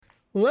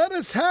let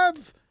us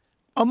have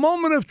a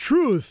moment of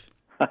truth.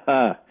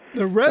 The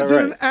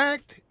Resident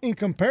Act in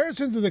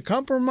comparison to the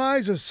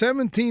Compromise of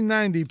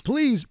 1790.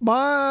 Please,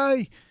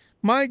 my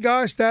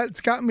gosh,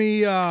 that's got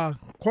me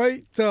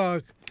quite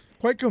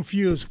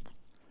confused.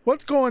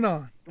 What's going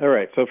on? All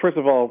right. So first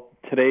of all,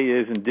 today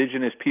is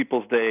Indigenous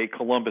Peoples Day,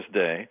 Columbus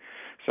Day.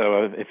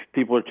 So if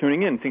people are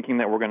tuning in thinking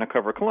that we're going to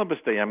cover Columbus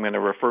Day, I'm going to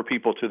refer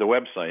people to the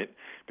website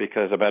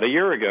because about a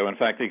year ago, in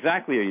fact,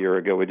 exactly a year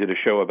ago, we did a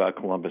show about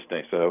Columbus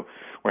Day. So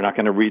we're not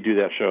going to redo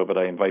that show, but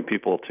I invite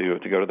people to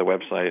go to the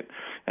website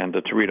and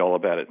to read all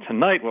about it.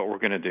 Tonight, what we're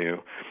going to do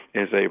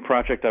is a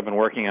project I've been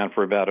working on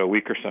for about a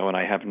week or so, and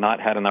I have not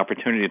had an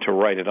opportunity to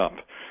write it up.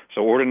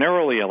 So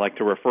ordinarily, I like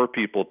to refer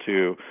people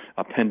to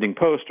a pending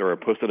post or a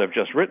post that I've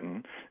just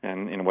written.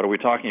 And what are we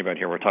talking about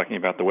here? We're talking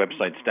about the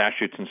website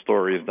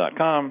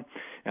statutesandstories.com.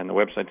 And the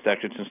website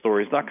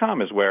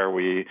statutesandstories.com is where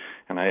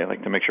and I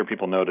like to make sure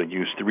people know to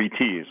use 3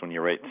 T's when you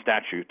write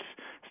statutes.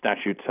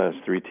 Statutes has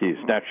 3 T's,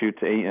 statutes,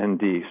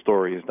 A-N-D,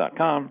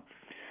 stories.com.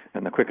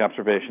 And the quick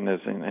observation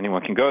is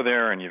anyone can go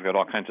there, and you've got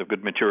all kinds of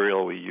good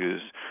material. We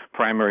use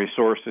primary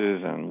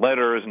sources and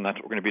letters, and that's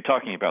what we're going to be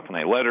talking about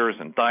tonight, letters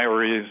and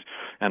diaries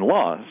and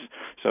laws.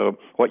 So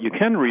what you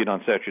can read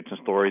on Statutes and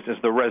Stories is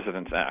the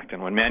Residence Act.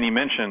 And when Manny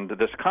mentioned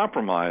this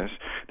compromise,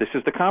 this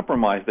is the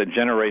compromise that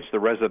generates the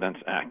Residence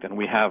Act. And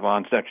we have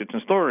on Statutes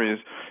and Stories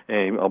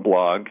a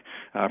blog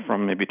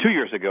from maybe 2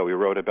 years ago. We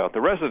wrote about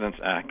the Residence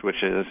Act,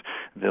 which is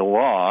the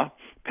law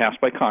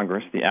passed by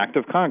Congress, the act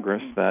of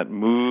Congress that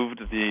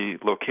moved the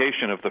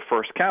location of the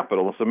first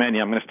capital. So, Manny,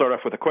 I'm going to start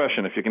off with a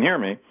question, if you can hear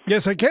me.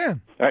 Yes, I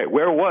can. All right.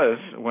 Where was,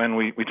 when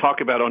we talk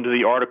about under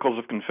the Articles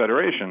of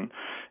Confederation,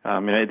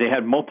 they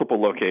had multiple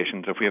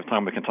locations. If we have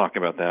time, we can talk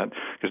about that.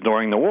 Because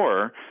during the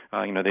war,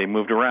 they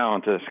moved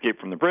around to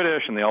escape from the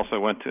British, and they also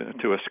went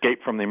to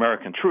escape from the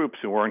American troops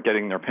who weren't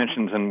getting their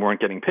pensions and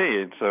weren't getting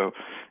paid. So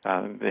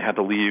they had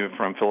to leave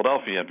from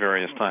Philadelphia at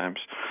various times.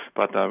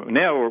 But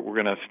now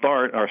we're going to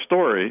start our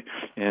story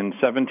in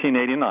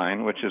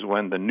 1789, which is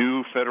when the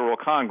new federal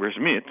Congress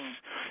meets,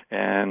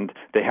 and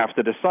they have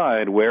to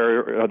decide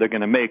where are they going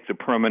to make the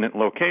permanent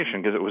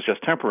location, because it was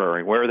just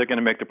temporary. Where are they going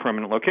to make the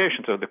permanent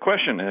location? So the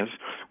question is,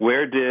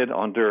 where did,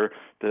 under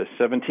the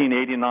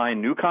 1789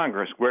 new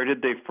Congress, where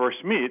did they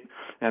first meet?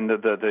 And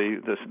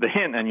the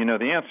hint, and you know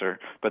the answer,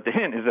 but the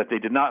hint is that they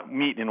did not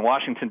meet in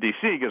Washington,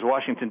 D.C., because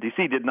Washington,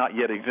 D.C. did not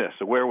yet exist.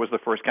 So where was the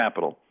first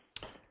capital?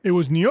 It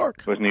was New York.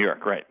 It was New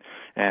York, right.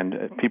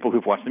 And people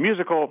who've watched the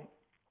musical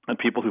and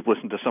people who've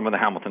listened to some of the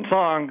Hamilton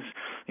songs,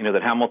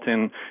 that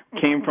Hamilton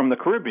came from the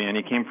Caribbean.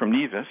 He came from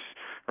Nevis,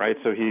 right?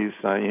 So he's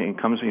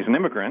an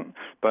immigrant,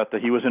 but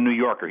he was a New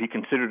Yorker. He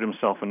considered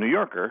himself a New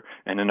Yorker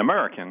and an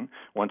American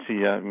once he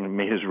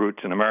made his roots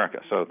in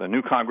America. So the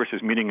new Congress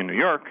is meeting in New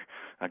York,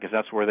 because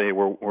that's where they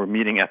were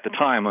meeting at the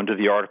time under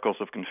the Articles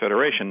of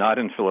Confederation, not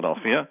in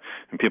Philadelphia.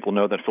 And people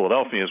know that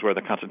Philadelphia is where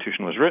the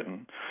Constitution was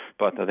written.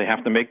 But they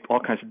have to make all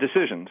kinds of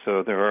decisions.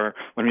 So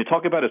when you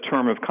talk about a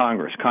term of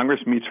Congress,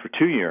 Congress meets for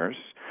 2 years,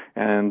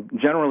 and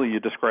generally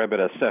you describe it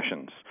as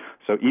sessions.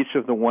 So each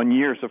of the 1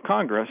 years of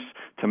Congress,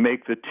 to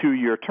make the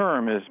 2-year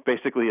term, is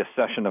basically a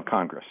session of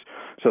Congress.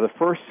 So the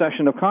first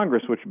session of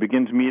Congress, which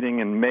begins meeting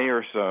in May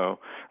or so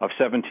of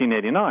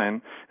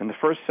 1789, in the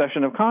first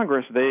session of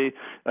Congress, they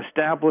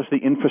established the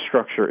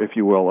infrastructure, if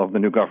you will, of the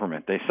new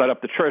government. They set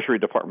up the Treasury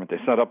Department. They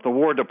set up the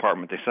War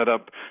Department. They set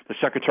up the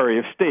Secretary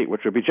of State,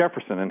 which would be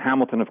Jefferson. And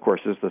Hamilton, of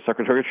course, is the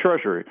Secretary of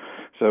Treasury.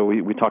 So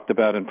we talked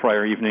about in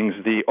prior evenings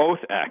the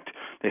Oath Act.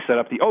 They set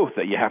up the oath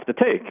that you have to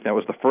take. That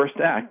was the first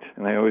act.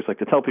 And I always like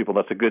to tell people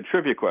that's a good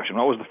trivia question.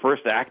 What was the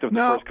first act of the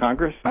first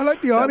Congress? I'd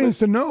like the audience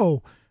to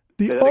know.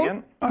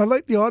 I'd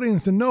like the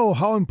audience to know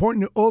how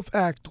important the Oath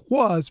Act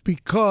was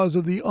because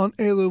of the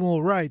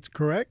unalienable rights,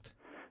 correct?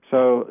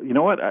 So, you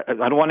know what? I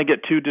don't want to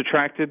get too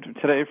detracted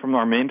today from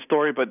our main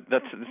story, but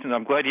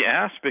I'm glad you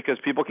asked, because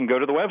people can go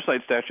to the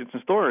website, Statutes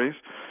and Stories,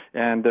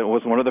 and it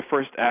was one of the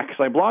first acts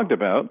I blogged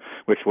about,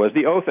 which was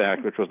the Oath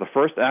Act, which was the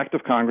first act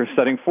of Congress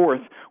setting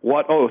forth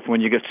what oath, when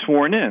you get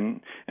sworn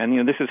in,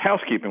 and this is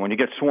housekeeping, when you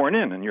get sworn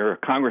in and you're a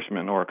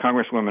congressman or a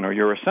congresswoman or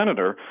you're a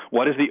senator,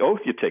 what is the oath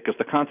you take? Because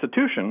the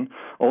Constitution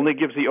only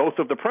gives the oath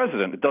of the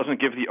president. It doesn't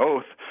give the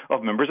oath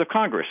of members of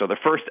Congress. So the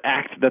first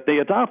act that they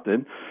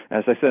adopted,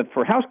 as I said,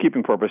 for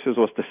housekeeping purposes,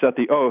 was to set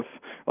the oath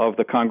of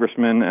the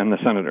congressmen and the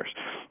senators.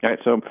 All right,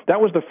 so that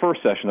was the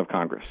first session of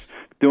Congress,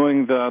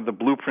 doing the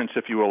blueprints,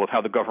 if you will, of how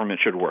the government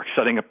should work,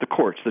 setting up the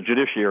courts, the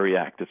Judiciary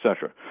Act,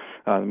 etc.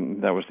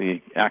 That was the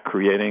act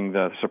creating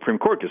the Supreme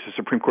Court, because the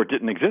Supreme Court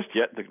didn't exist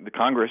yet. The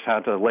Congress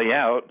had to lay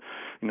out,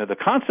 the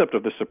concept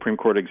of the Supreme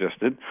Court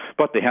existed,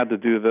 but they had to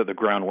do the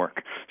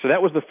groundwork. So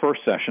that was the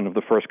first session of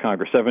the first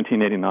Congress,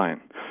 1789.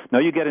 Now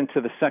you get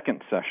into the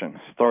second session,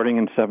 starting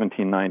in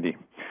 1790.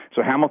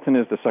 So Hamilton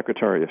is the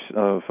Secretary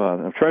of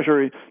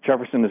Treasury,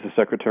 Jefferson is the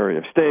Secretary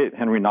of State,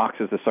 Henry Knox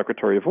is the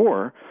Secretary of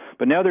War,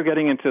 but now they're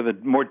getting into the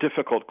more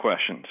difficult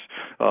questions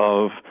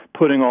of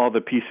putting all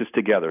the pieces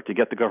together to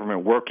get the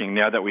government working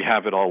now that we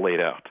have it all laid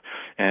out.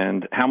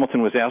 And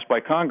Hamilton was asked by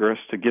Congress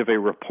to give a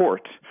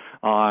report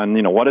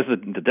on, what is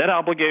the debt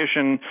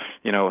obligation,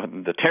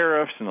 the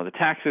tariffs, the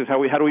taxes,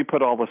 how do we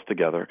put all this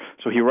together?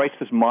 So he writes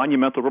this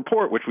monumental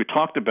report, which we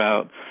talked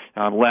about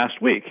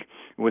last week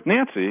with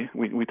Nancy.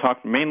 We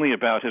talked mainly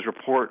about his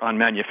report on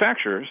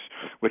manufacturers,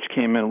 which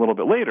came in a little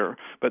bit later.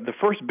 But the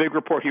first big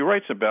report he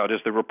writes about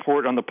is the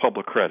report on the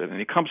public credit. And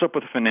he comes up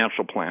with a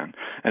financial plan.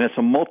 And it's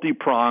a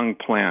multi-pronged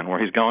plan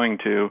where he's going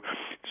to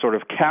sort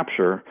of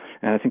capture,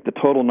 and I think the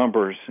total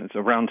numbers, it's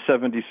around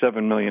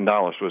 $77 million,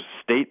 was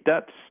state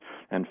debts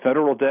and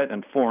federal debt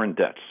and foreign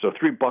debts. So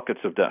 3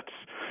 buckets of debts.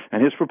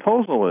 And his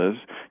proposal is,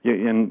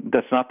 and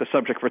that's not the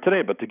subject for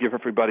today, but to give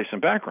everybody some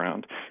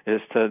background,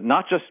 is to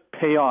not just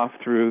pay off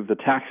through the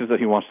taxes that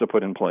he wants to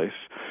put in place,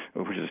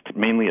 which is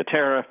mainly a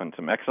tariff and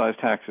some excise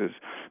taxes,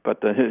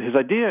 but his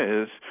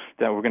idea is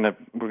that we're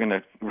going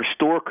to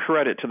restore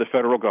credit to the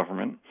federal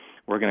government.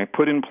 We're going to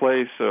put in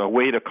place a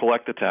way to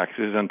collect the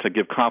taxes and to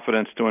give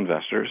confidence to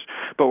investors.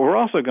 But we're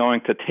also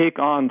going to take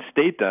on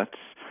state debts,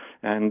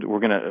 and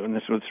and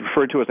this is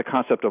referred to as the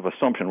concept of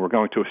assumption. We're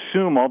going to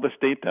assume all the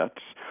state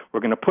debts. We're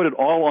going to put it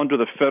all under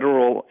the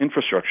federal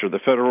infrastructure, the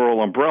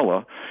federal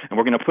umbrella, and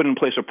we're going to put in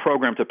place a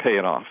program to pay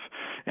it off.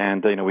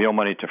 And, we owe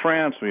money to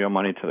France, we owe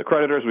money to the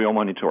creditors, we owe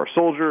money to our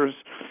soldiers.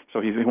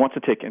 So he wants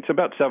to take, it's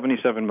about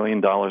 $77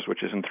 million,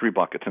 which is in 3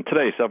 buckets. And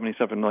today,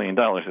 $77 million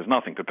is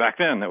nothing. But back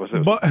then, it was.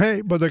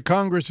 But the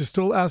Congress is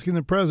still asking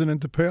the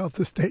president to pay off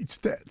the state's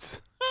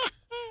debts.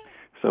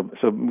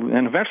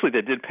 And eventually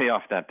they did pay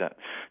off that debt.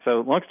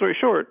 So long story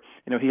short,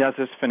 he has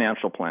this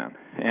financial plan.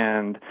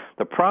 And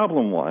the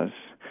problem was,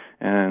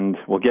 and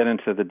we'll get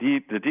into the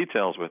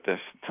details with this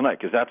tonight,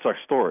 because that's our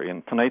story.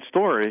 And tonight's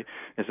story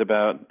is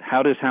about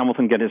how does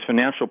Hamilton get his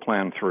financial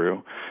plan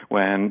through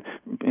when,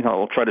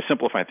 we'll try to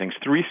simplify things.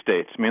 3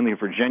 states, mainly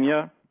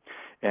Virginia,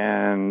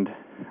 and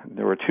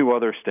there were 2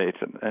 other states,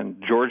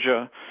 and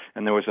Georgia,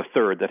 and there was a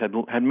third that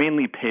had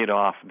mainly paid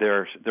off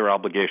their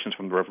obligations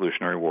from the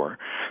Revolutionary War.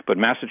 But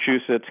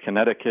Massachusetts,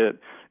 Connecticut,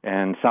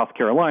 and South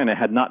Carolina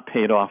had not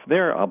paid off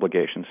their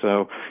obligations.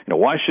 So,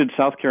 why should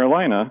South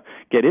Carolina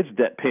get its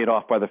debt paid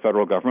off by the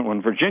federal government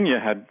when Virginia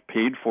had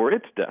paid for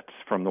its debts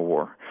from the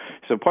war?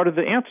 So part of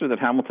the answer that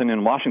Hamilton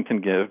and Washington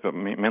give, but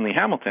mainly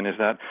Hamilton, is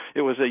that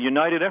it was a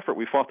united effort.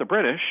 We fought the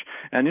British,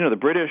 and, the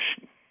British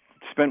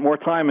spent more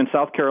time in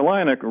South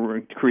Carolina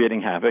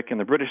creating havoc, and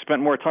the British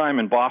spent more time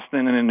in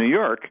Boston and in New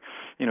York,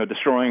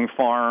 destroying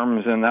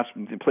farms, and that's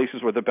the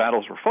places where the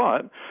battles were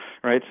fought,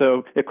 right?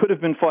 So it could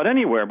have been fought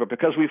anywhere, but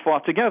because we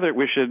fought together,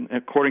 we should,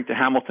 according to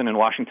Hamilton and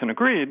Washington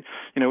agreed,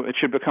 it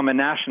should become a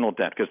national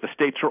debt because the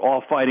states are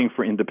all fighting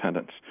for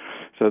independence.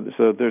 So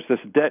there's this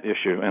debt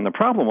issue, and the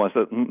problem was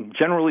that,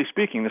 generally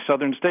speaking, the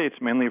southern states,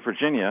 mainly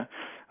Virginia,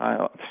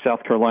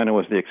 South Carolina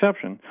was the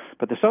exception,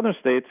 but the southern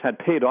states had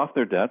paid off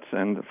their debts,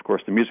 and of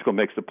course the musical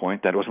makes the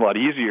point that it was a lot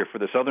easier for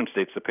the southern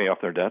states to pay off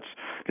their debts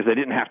because they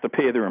didn't have to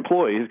pay their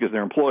employees because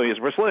their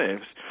employees were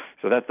slaves.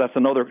 So that's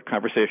another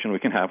conversation we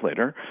can have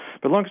later.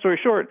 But long story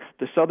short,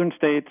 the southern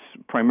states,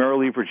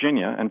 primarily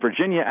Virginia, and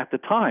Virginia at the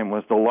time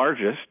was the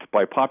largest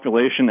by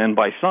population and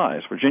by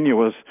size. Virginia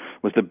was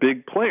the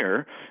big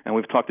player, and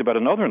we've talked about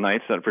in other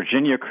nights that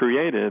Virginia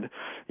created,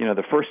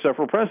 the first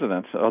several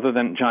presidents. Other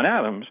than John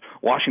Adams,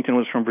 Washington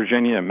was from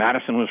Virginia,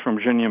 Madison was from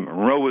Virginia,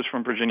 Monroe was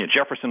from Virginia,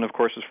 Jefferson, of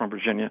course, is from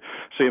Virginia.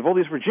 So you have all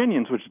these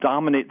Virginians which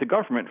dominate the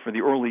government for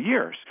the early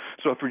years.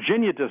 So if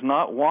Virginia does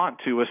not want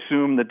to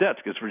assume the debts,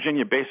 because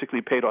Virginia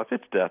basically paid off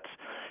its debts,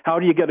 how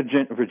do you get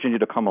Virginia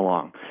to come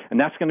along? And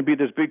that's going to be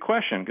this big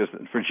question, because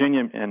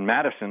Virginia and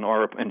Madison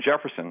and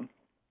Jefferson,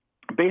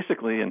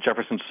 basically, and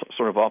Jefferson's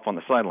sort of off on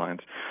the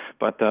sidelines,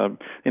 but,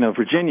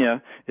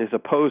 Virginia is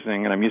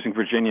opposing, and I'm using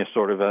Virginia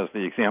sort of as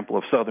the example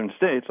of southern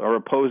states, are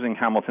opposing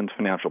Hamilton's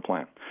financial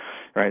plan,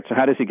 right? So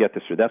how does he get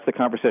this through? That's the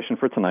conversation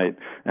for tonight.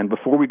 And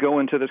before we go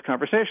into this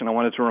conversation, I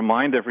wanted to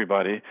remind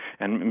everybody,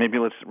 and maybe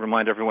let's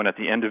remind everyone at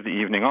the end of the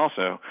evening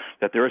also,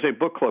 that there is a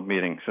book club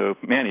meeting. So,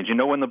 Manny, do you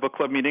know when the book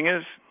club meeting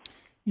is?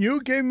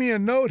 You gave me a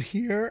note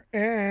here,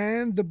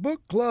 and the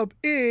book club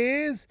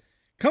is...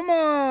 Come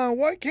on,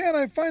 why can't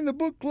I find the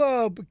book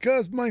club?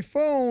 Because my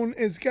phone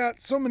has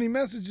got so many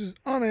messages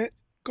on it.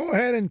 Go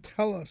ahead and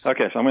tell us.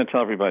 Okay, so I'm going to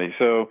tell everybody.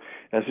 So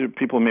as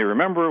people may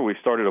remember, we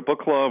started a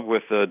book club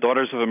with the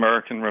Daughters of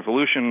American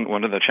Revolution,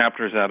 one of the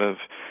chapters out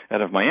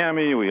of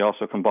Miami. We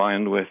also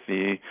combined with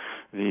the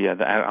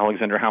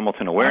Alexander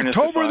Hamilton Awareness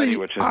Society,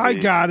 which is I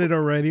got it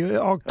already.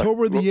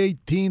 October the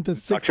 18th and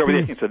 16th. October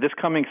the 18th, so this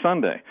coming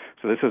Sunday.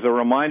 So this is a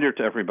reminder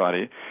to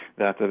everybody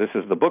that this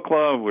is the book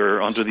club.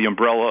 We're under the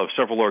umbrella of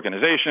several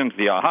organizations,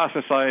 the AHA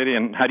Society.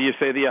 And how do you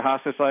say the AHA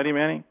Society,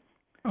 Manny?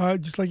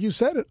 Just like you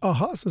said it,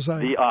 AHA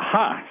Society. The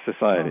AHA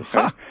Society. AHA.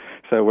 Right?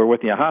 So we're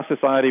with the AHA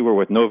Society. We're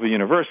with Nova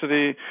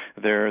University.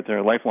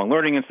 They're Lifelong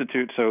Learning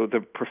Institute. So the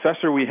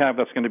professor we have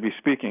that's going to be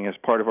speaking is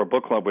part of our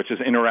book club, which is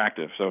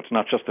interactive. So it's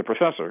not just the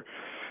professor.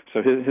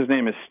 So his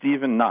name is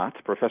Stephen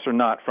Knott, Professor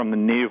Knott from the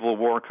Naval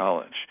War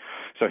College.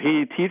 So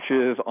he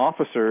teaches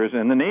officers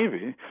in the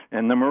Navy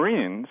and the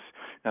Marines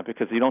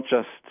because you don't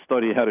just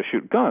study how to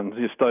shoot guns.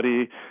 You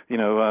study,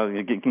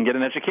 you can get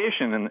an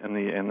education in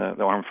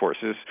the armed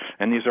forces,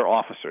 and these are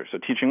officers. So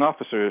teaching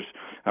officers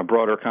a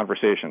broader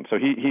conversation. So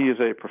he is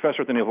a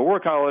professor at the Naval War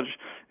College,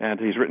 and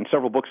he's written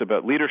several books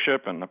about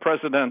leadership and the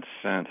presidents,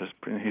 and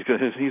he's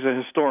a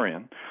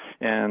historian.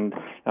 And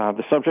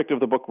the subject of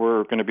the book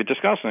we're going to be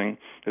discussing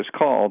is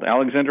called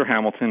Alexander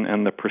Hamilton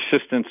and the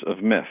Persistence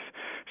of Myth.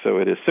 So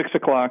it is 6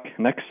 o'clock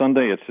next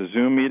Sunday. It's a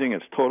Zoom meeting.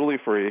 It's totally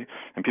free,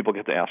 and people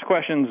get to ask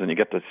questions, and you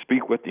get to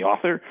speak with the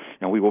author.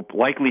 And we will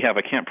likely have,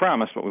 I can't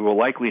promise, but we will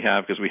likely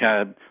have, because we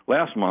had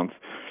last month,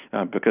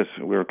 because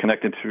we were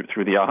connected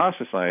through the AHA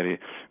Society,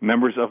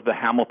 members of the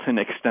Hamilton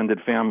extended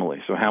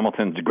family. So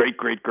Hamilton's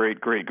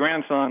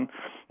great-great-great-great-grandson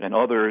and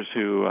others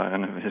who,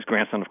 and his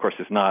grandson, of course,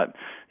 is not,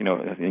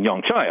 a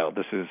young child.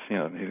 This is,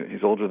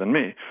 he's older than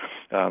me.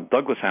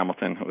 Douglas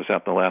Hamilton was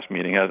at the last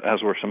meeting,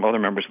 as were some other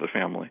members of the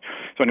family.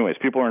 So anyways,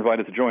 people are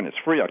invited to join. It's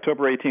free,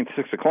 October 18th,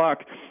 6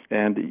 o'clock.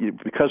 And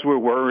because we're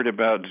worried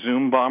about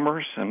Zoom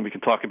bombers, and we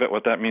can talk about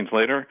what that means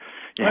later.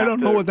 I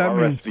don't know what that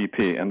means.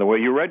 RSVP. And the way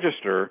you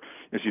register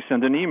is you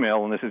send an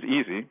email, and this is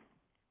easy.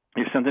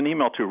 You send an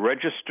email to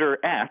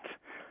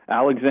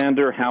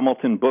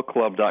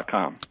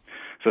register@alexanderhamiltonbookclub.com.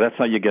 So that's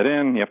how you get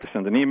in. You have to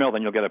send an email,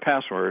 then you'll get a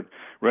password.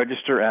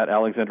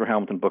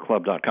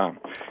 Register@alexanderhamiltonbookclub.com.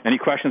 Any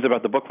questions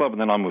about the book club,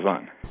 and then I'll move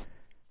on.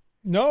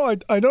 No,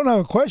 I don't have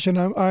a question.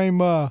 I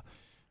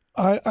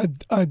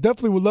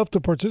definitely would love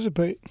to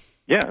participate.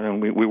 Yeah,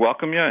 and we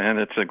welcome you, and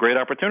it's a great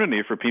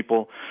opportunity for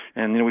people.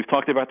 And, we've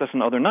talked about this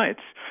on other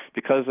nights.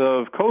 Because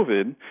of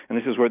COVID, and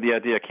this is where the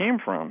idea came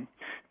from,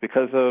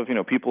 because of,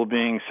 people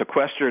being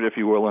sequestered, if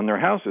you will, in their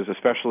houses,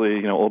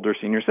 especially, older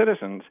senior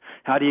citizens,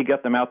 how do you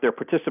get them out there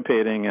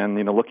participating and,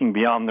 looking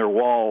beyond their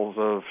walls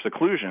of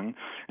seclusion?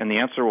 And the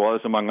answer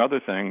was, among other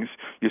things,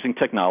 using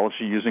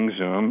technology, using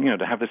Zoom,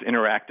 to have this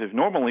interactive.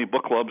 Normally,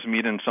 book clubs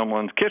meet in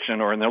someone's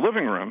kitchen or in their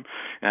living room,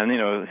 and,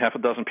 half a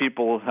dozen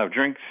people have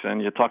drinks,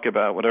 and you talk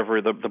about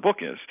whatever the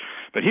book is.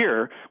 But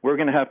here, we're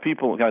going to have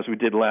people, as we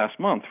did last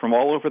month, from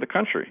all over the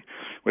country,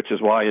 which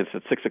is why it's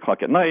at 6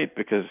 o'clock at night,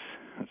 because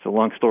it's a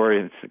long story.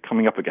 It's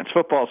coming up against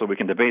football, so we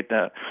can debate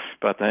that.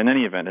 But in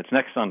any event, it's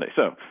next Sunday.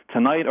 So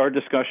tonight, our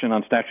discussion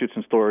on Statutes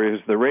and Stories,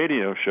 the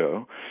radio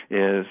show,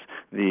 is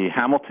the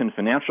Hamilton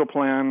financial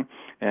plan.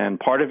 And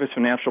part of his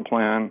financial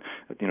plan,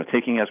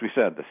 taking, as we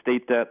said, the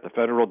state debt, the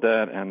federal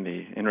debt, and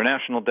the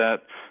international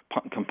debt,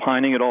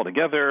 combining it all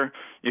together,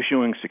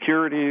 issuing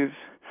securities,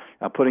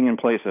 putting in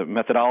place a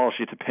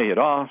methodology to pay it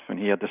off, and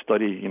he had to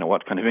study,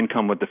 what kind of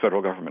income would the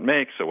federal government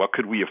make, so what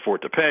could we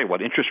afford to pay,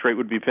 what interest rate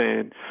would be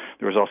paid.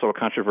 There was also a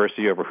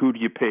controversy over who do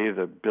you pay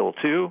the bill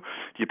to. Do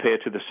you pay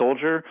it to the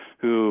soldier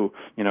who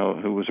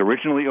was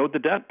originally owed the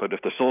debt, but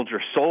if the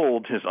soldier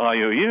sold his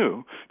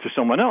IOU to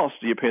someone else,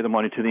 do you pay the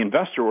money to the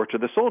investor or to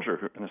the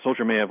soldier? And the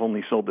soldier may have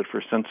only sold it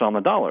for cents on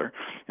the dollar,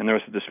 and there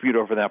was a dispute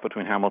over that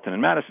between Hamilton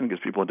and Madison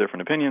because people had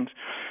different opinions,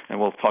 and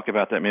we'll talk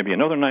about that maybe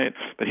another night.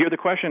 But here the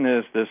question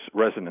is this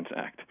Residence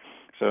Act.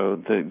 So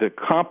the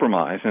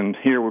compromise, and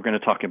here we're going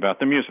to talk about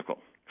the musical.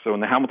 So in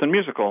the Hamilton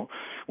musical,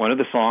 one of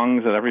the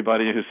songs that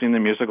everybody who's seen the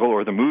musical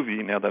or the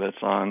movie, now that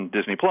it's on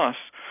Disney Plus,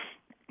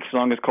 the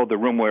song is called The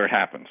Room Where It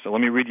Happens. So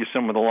let me read you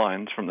some of the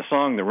lines from the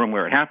song, The Room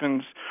Where It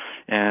Happens.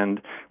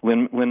 And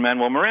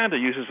Lin-Manuel Miranda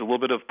uses a little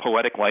bit of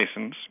poetic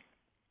license.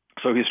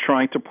 So he's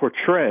trying to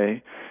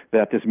portray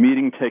that this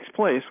meeting takes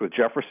place with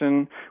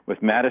Jefferson,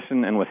 with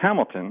Madison, and with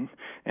Hamilton,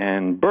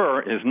 and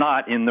Burr is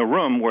not in the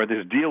room where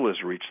this deal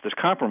is reached, this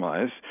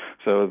compromise.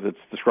 So it's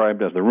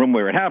described as the room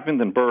where it happened,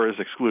 and Burr is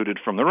excluded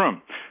from the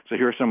room. So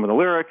here are some of the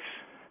lyrics.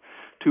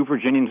 Two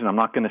Virginians, and I'm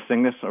not going to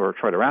sing this or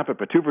try to rap it,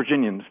 but two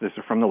Virginians, this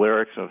is from the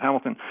lyrics of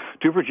Hamilton,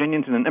 two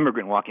Virginians and an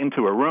immigrant walk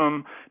into a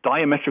room,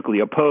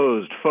 diametrically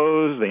opposed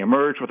foes. They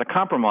emerge with a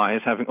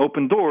compromise, having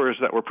opened doors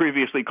that were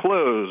previously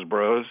closed,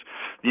 bros.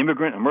 The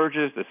immigrant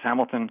emerges, this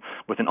Hamilton,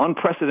 with an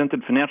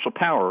unprecedented financial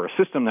power, a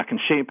system that can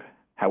shape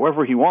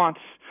however he wants.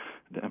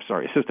 A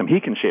system he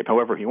can shape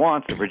however he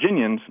wants. The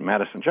Virginians,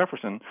 Madison,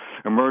 Jefferson,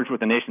 emerged with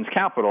the nation's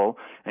capital,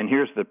 and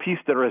here's the piece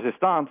de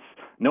resistance.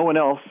 No one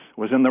else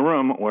was in the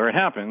room where it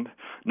happened.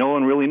 No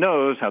one really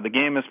knows how the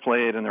game is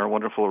played, and there are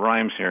wonderful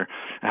rhymes here,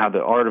 how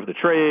the art of the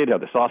trade, how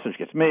the sausage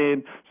gets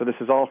made. So this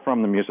is all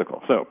from the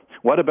musical. So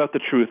what about the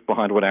truth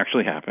behind what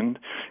actually happened?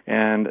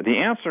 And the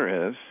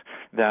answer is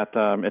that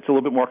it's a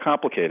little bit more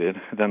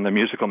complicated than the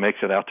musical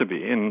makes it out to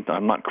be. And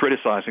I'm not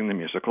criticizing the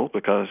musical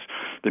because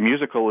the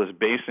musical is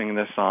basing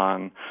this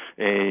on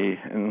and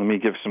let me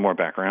give some more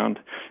background.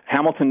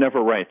 Hamilton never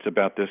writes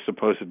about this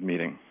supposed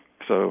meeting.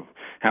 So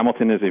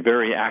Hamilton is a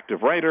very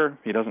active writer.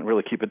 He doesn't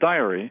really keep a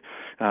diary,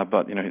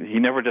 but he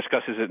never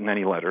discusses it in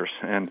any letters.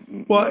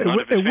 And none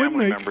of his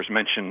family members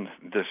mention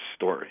this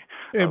story.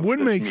 It would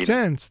make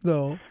sense,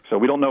 though. So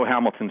we don't know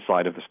Hamilton's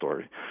side of the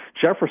story.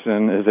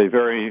 Jefferson is a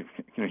very,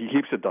 he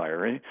keeps a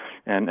diary,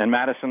 and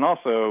Madison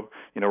also,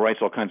 writes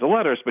all kinds of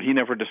letters, but he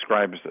never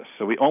describes this.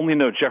 So we only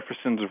know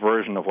Jefferson's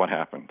version of what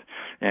happened.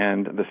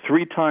 And the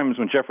 3 times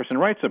when Jefferson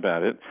writes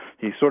about it,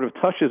 he sort of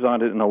touches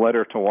on it in a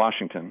letter to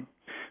Washington,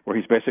 where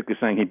he's basically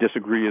saying he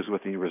disagrees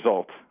with the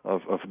result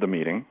of the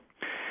meeting,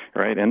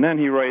 right? And then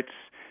he writes,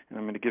 and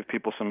I'm going to give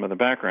people some of the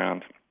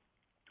background,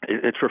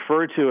 it's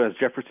referred to as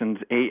Jefferson's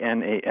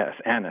ANAS,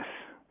 Annus.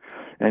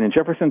 And in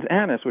Jefferson's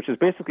Annus, which is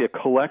basically a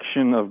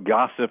collection of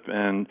gossip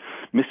and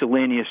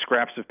miscellaneous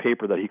scraps of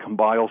paper that he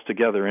compiles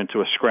together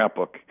into a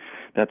scrapbook,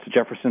 that's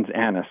Jefferson's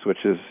Annus,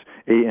 which is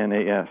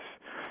ANAS.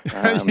 You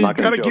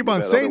got to keep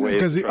on saying that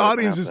because the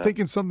audience is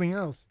thinking something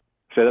else.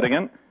 Say that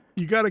again?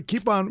 You got to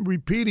keep on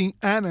repeating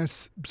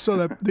Annus so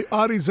that the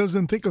audience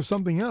doesn't think of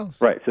something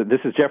else. Right. So this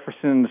is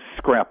Jefferson's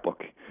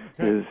scrapbook,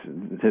 his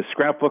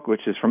scrapbook,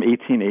 which is from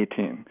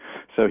 1818.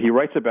 So he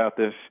writes about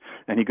this,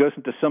 and he goes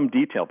into some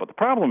detail. But the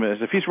problem is,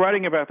 if he's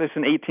writing about this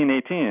in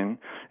 1818,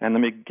 and let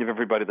me give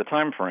everybody the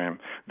time frame,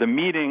 the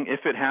meeting,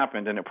 if it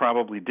happened, and it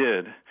probably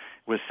did,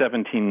 was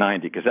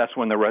 1790, because that's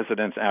when the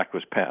Residence Act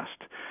was passed.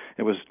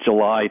 It was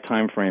July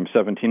time frame,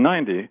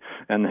 1790,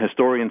 and the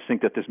historians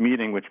think that this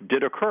meeting, which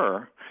did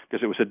occur,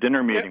 because it was a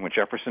dinner meeting with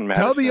Jefferson,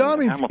 Madison, tell the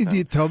audience, and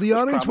Hamilton. Tell the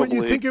audience what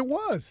you think it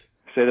was.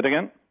 Say that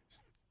again?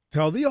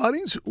 Tell the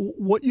audience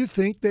what you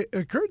think that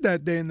occurred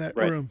that day in that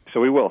room. So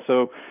we will.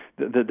 So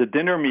the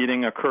dinner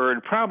meeting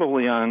occurred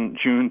probably on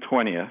June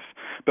 20th.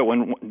 But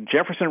when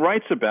Jefferson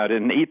writes about it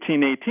in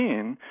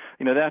 1818,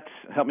 that's,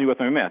 help me with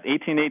my math,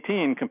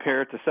 1818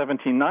 compared to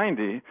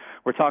 1790,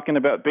 we're talking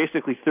about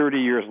basically 30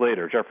 years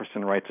later,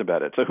 Jefferson writes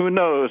about it. So who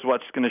knows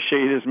what's going to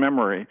shade his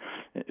memory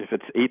if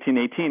it's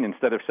 1818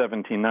 instead of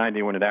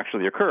 1790 when it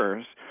actually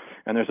occurs.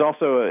 And there's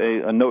also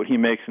a note he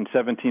makes in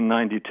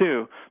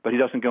 1792, but he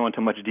doesn't go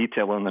into much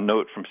detail in the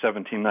note from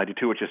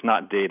 1792, which is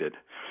not dated.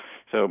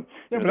 So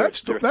but that's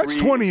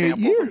 28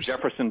 years.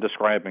 Jefferson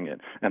describing it,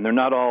 and they're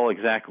not all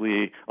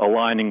exactly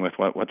aligning with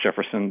what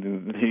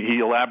Jefferson. He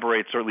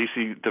elaborates, or at least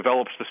he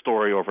develops the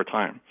story over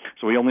time.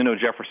 So we only know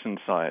Jefferson's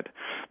side.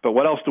 But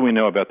what else do we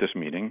know about this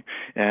meeting?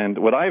 And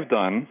what I've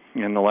done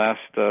in the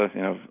last,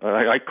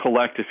 I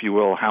collect, if you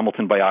will,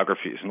 Hamilton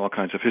biographies and all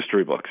kinds of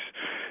history books.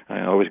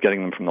 I'm always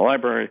getting them from the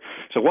library.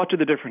 So what do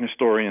the different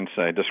historians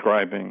say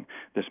describing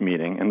this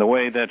meeting? And the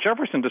way that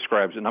Jefferson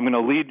describes it, and I'm going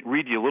to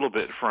read you a little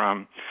bit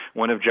from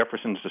one of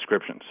Jefferson's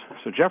descriptions.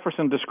 So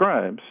Jefferson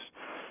describes,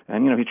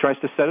 and he tries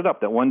to set it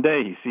up, that one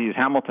day he sees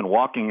Hamilton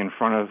walking in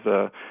front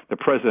of the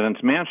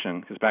president's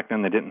mansion, because back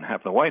then they didn't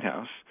have the White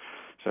House.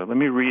 So let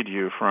me read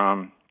you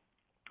from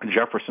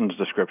Jefferson's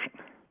description.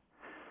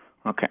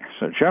 Okay,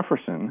 so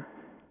Jefferson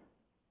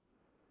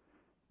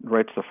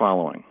writes the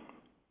following.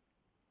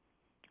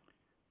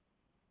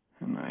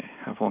 And I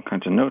have all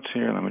kinds of notes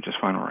here. Let me just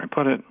find where I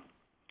put it.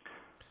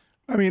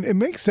 I mean, it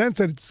makes sense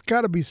that it's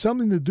got to be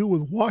something to do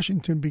with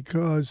Washington,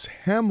 because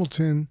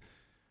Hamilton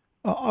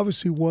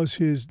obviously was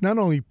his not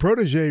only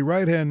protege,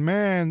 right-hand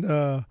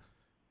man,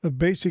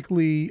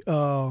 basically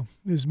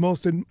his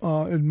most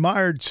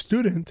admired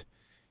student.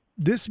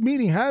 This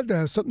meeting had to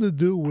have something to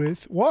do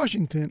with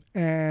Washington.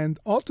 And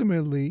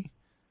ultimately,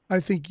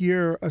 I think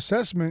your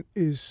assessment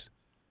is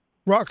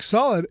rock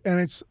solid, and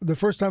it's the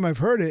first time I've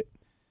heard it.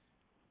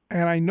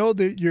 And I know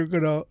that you're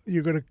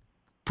gonna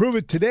prove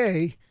it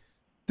today,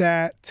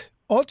 that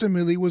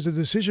ultimately was a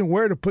decision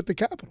where to put the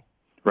Capitol.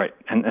 Right,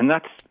 and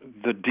that's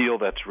the deal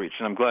that's reached,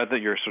 and I'm glad that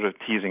you're sort of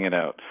teasing it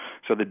out.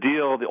 So the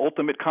deal, the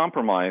ultimate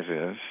compromise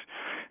is,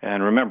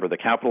 and remember, the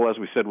Capitol, as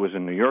we said, was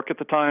in New York at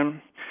the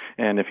time,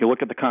 and if you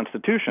look at the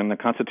Constitution,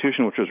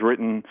 which was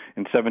written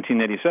in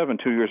 1787,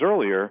 2 years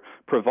earlier,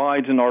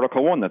 provides in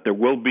Article 1 that there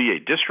will be a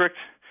district.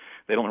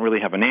 They don't really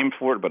have a name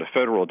for it, but a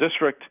federal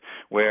district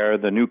where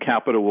the new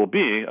capital will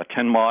be a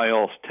 10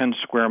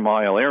 square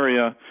mile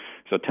area.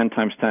 So 10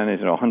 times 10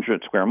 is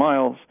 100 square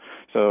miles.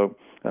 So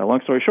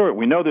long story short,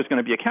 we know there's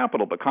going to be a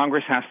capital, but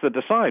Congress has to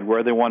decide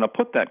where they want to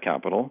put that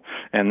capital,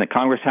 and the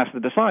Congress has to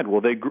decide,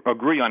 will they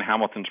agree on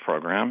Hamilton's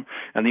program?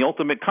 And the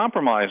ultimate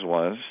compromise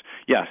was,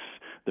 yes,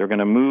 they're going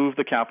to move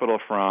the capital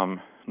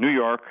from New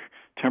York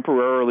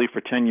temporarily for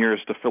 10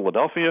 years to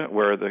Philadelphia,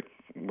 where the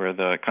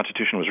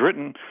Constitution was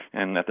written,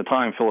 and at the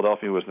time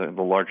Philadelphia was the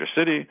largest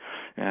city.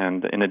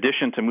 And in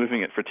addition to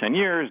moving it for 10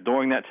 years,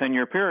 during that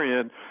 10-year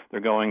period, they're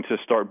going to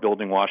start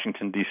building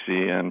Washington,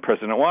 D.C., and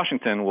President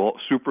Washington will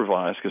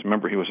supervise, because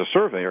remember, he was a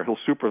surveyor, he'll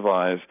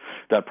supervise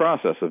that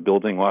process of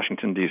building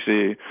Washington,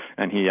 D.C.,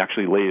 and he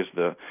actually lays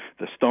the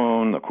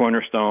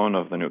cornerstone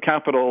of the new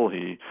Capitol.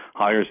 He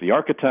hires the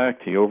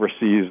architect. He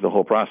oversees the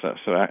whole process.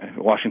 So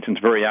Washington's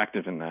very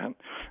active in that.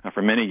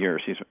 For many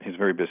years, he's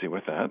very busy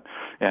with that.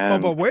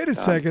 And, but wait a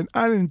second.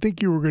 I didn't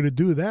think you were going to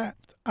do that.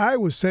 I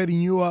was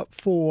setting you up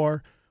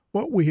for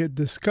what we had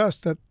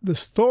discussed. That the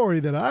story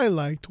that I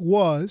liked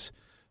was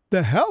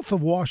the health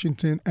of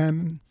Washington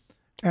and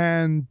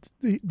and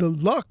the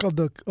luck of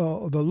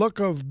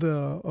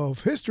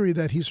of history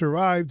that he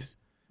survived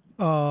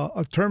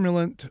a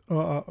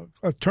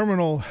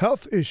terminal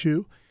health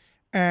issue,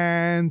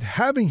 and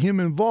having him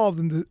involved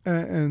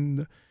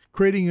in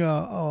creating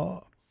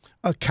a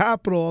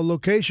capital, a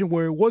location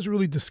where it wasn't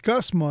really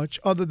discussed much,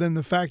 other than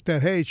the fact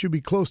that hey, it should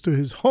be close to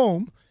his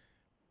home.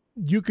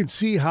 You can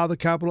see how the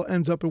capital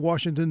ends up in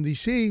Washington,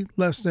 D.C.,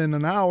 less than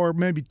an hour,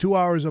 maybe 2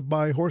 hours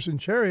by horse and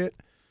chariot.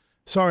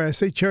 Sorry, I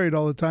say chariot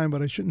all the time,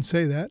 but I shouldn't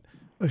say that.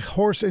 A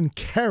horse and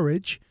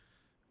carriage.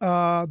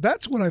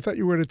 That's when I thought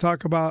you were going to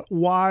talk about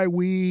why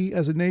we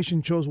as a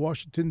nation chose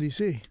Washington,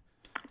 D.C.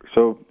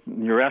 So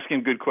you're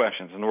asking good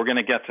questions, and we're going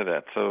to get to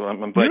that. So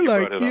I'm glad you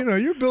brought it up.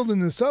 You're building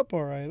this up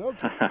all right.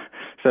 Okay.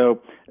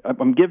 So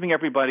I'm giving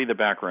everybody the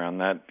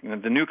background that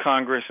the new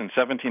Congress in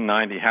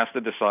 1790 has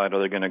to decide, are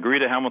they going to agree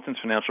to Hamilton's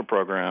financial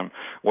program?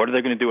 What are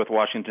they going to do with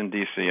Washington,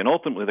 D.C.? And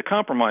ultimately, the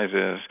compromise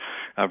is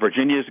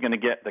Virginia is going to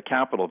get the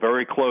capital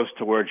very close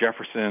to where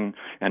Jefferson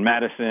and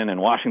Madison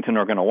and Washington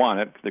are going to want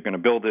it. They're going to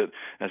build it,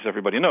 as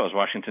everybody knows.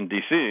 Washington,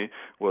 D.C.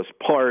 was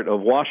part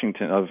of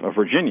of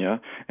Virginia,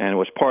 and it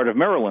was part of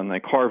Maryland. They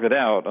carved it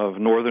out of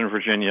northern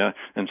Virginia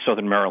and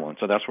southern Maryland.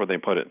 So that's where they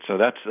put it. So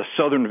that's a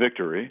southern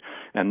victory.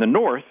 And the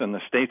North and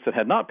the states that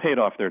had not paid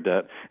off their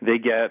debt, they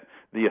get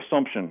the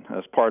assumption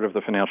as part of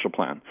the financial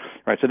plan,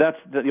 right? So that's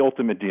the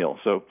ultimate deal.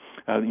 So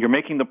you're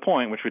making the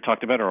point, which we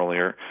talked about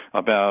earlier,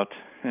 about,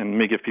 and let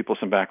me give people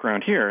some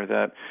background here,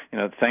 that,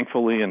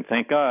 thankfully and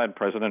thank God,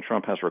 President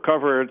Trump has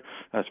recovered,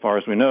 as far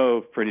as we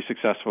know, pretty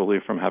successfully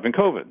from having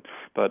COVID.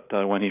 But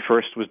when he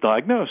first was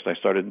diagnosed, I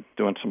started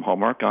doing some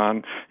homework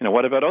on,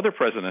 what about other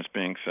presidents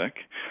being sick?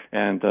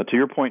 And to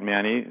your point,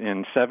 Manny,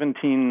 in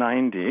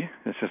 1790,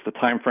 this is the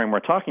time frame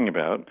we're talking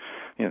about,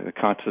 the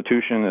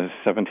Constitution is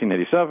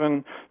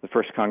 1787, the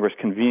first Congress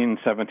convened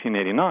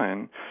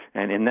 1789,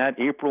 and in that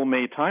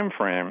April-May time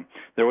frame,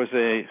 there was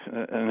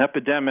an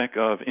epidemic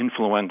of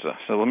influenza.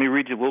 So let me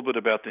read you a little bit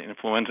about the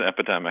influenza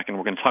epidemic, and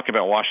we're going to talk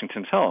about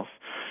Washington's health.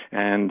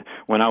 And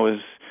when I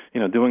was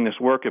doing this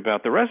work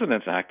about the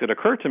Residence Act, it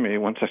occurred to me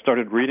once I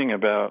started reading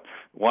about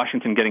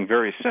Washington getting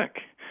very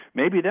sick,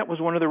 maybe that was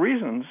one of the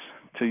reasons,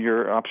 to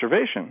your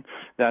observation,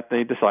 that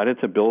they decided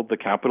to build the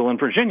capital in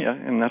Virginia.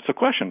 And that's the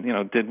question.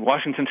 Did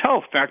Washington's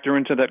health factor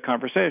into that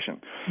conversation?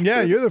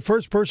 Yeah, you're the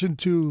first person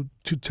to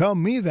tell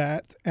me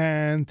that.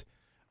 And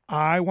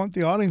I want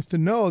the audience to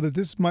know that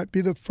this might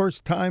be the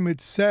first time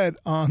it's said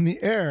on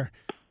the air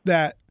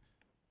that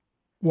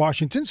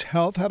Washington's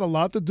health had a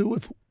lot to do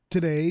with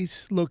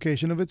today's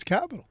location of its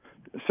capital.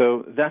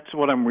 So that's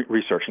what I'm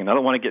researching. I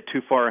don't want to get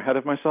too far ahead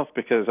of myself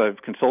because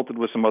I've consulted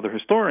with some other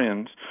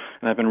historians,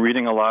 and I've been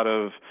reading a lot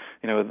of,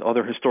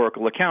 other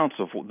historical accounts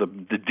of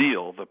the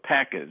deal, the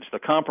package, the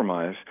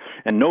compromise,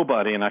 and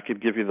nobody, and I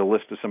could give you the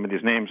list of some of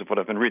these names of what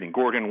I've been reading,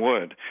 Gordon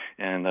Wood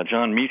and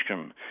John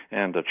Meacham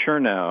and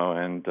Chernow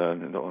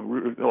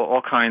and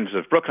all kinds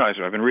of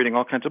Brookhiser. I've been reading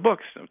all kinds of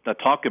books that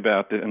talk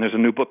about it, and there's a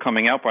new book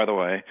coming out, by the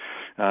way,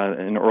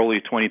 in early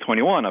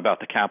 2021 about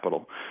the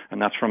Capitol,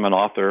 and that's from an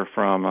author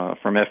from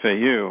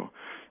FAU.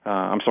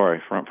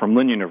 From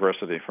Lynn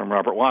University, from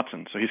Robert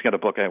Watson. So he's got a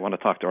book. I want to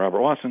talk to Robert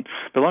Watson.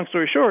 But long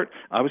story short,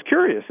 I was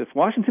curious if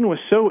Washington was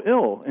so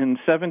ill in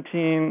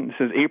this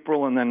is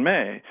April and then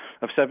May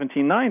of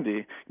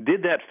 1790,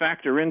 did that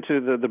factor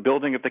into the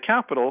building of the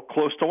Capitol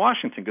close to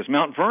Washington? Because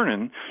Mount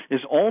Vernon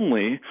is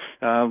only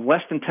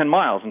less than 10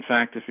 miles. In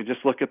fact, if you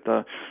just look at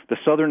the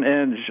southern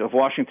edge of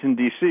Washington,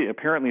 D.C.,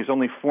 apparently is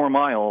only 4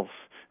 miles.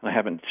 I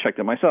haven't checked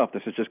it myself.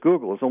 This is just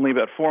Google. It's only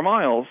about 4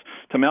 miles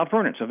to Mount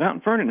Vernon. So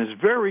Mount Vernon is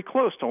very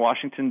close to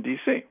Washington,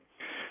 D.C.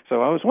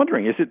 So I was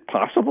wondering, is it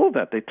possible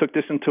that they took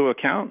this into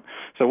account?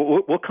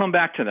 So we'll come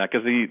back to that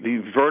because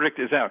the verdict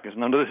is out because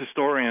none of the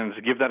historians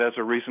give that as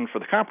a reason for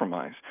the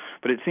compromise.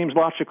 But it seems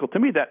logical to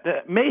me that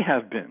that may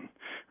have been,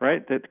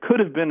 right? That could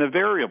have been a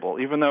variable,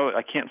 even though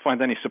I can't find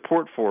any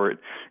support for it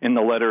in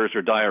the letters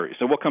or diaries.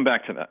 So we'll come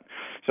back to that.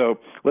 So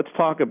let's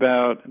talk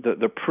about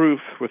the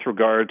proof with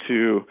regard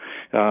to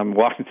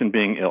Washington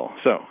being ill.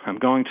 So I'm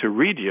going to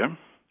read you.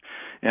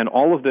 And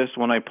all of this,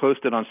 when I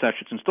post it on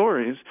Statutes and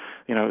Stories,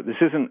 this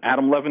isn't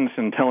Adam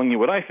Levinson telling you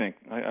what I think.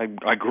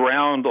 I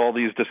ground all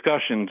these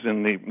discussions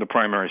in the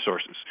primary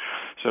sources.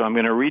 So I'm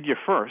going to read you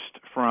first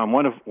from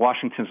one of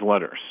Washington's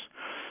letters.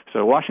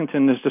 So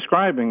Washington is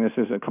describing, this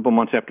is a couple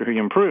months after he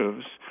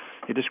improves,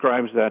 he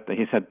describes that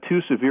he's had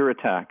 2 severe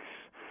attacks,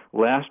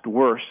 last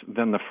worse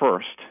than the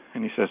first.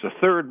 And he says, a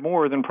third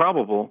more than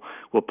probable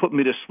will put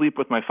me to sleep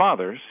with my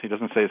fathers. He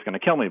doesn't say it's going to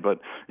kill me,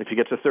 but if he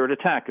gets a third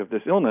attack of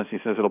this illness, he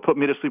says it'll put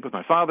me to sleep with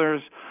my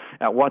fathers.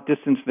 At what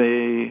distance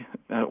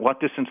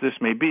this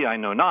may be, I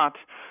know not.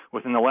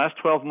 Within the last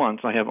 12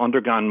 months, I have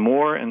undergone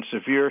more and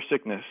severe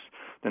sickness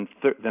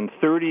than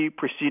 30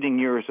 preceding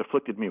years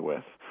afflicted me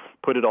with.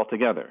 Put it all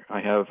together. I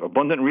have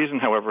abundant reason,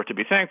 however, to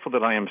be thankful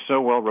that I am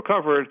so well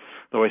recovered,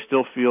 though I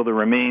still feel the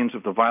remains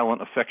of the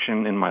violent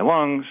affection in my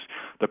lungs,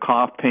 the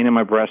cough, pain in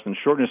my breast, and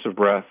shortness of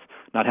breath,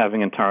 not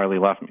having entirely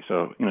left me.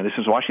 So, this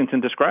is Washington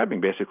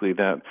describing basically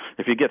that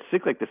if he gets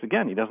sick like this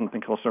again, he doesn't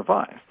think he'll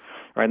survive.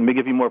 All right, let me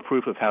give you more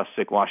proof of how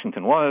sick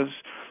Washington was.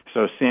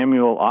 So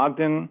Samuel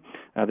Ogden,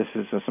 this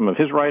is some of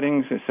his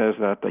writings. It says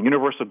that the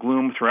universal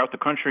gloom throughout the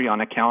country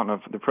on account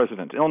of the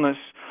president's illness.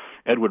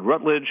 Edward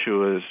Rutledge,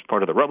 who is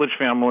part of the Rutledge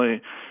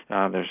family,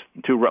 there's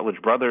two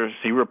Rutledge brothers,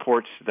 he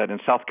reports that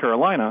in South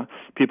Carolina,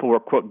 people were,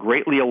 quote,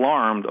 greatly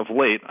alarmed of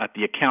late at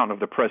the account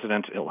of the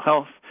president's ill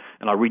health.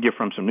 And I'll read you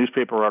from some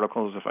newspaper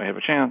articles if I have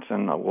a chance,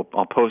 and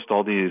I'll post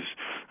all these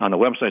on the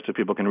website so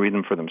people can read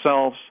them for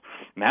themselves.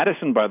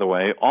 Madison, by the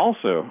way,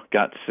 also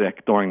got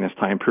sick during this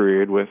time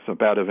period with a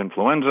bout of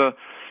influenza,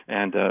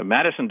 and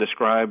Madison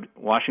described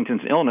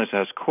Washington's illness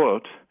as,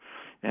 quote,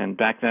 and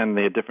back then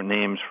they had different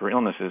names for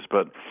illnesses,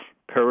 but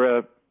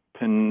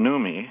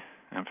peripeneumia,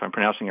 if I'm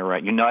pronouncing it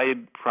right,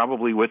 united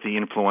probably with the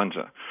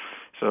influenza.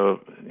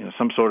 So,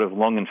 some sort of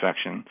lung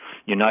infection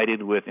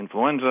united with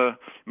influenza.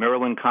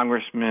 Maryland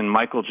Congressman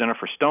Michael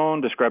Jennifer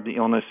Stone described the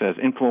illness as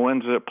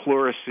influenza,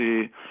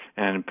 pleurisy,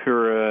 and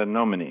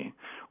peripeneumia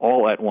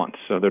all at once.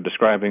 So they're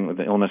describing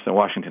the illness that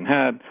Washington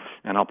had.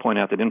 And I'll point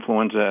out that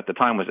influenza at the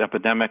time was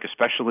epidemic,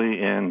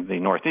 especially in the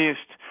Northeast.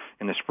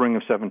 In the spring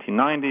of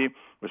 1790,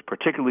 was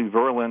particularly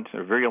virulent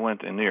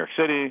in New York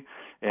City.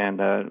 And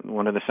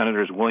one of the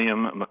senators,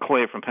 William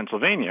Maclay from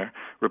Pennsylvania,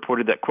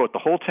 reported that, quote, the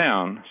whole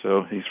town,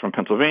 so he's from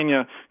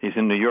Pennsylvania, he's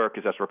in New York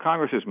because that's where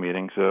Congress is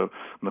meeting. So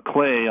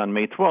Maclay on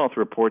May 12th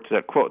reports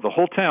that, quote, the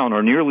whole town,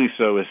 or nearly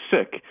so, is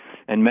sick,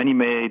 and many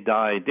may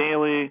die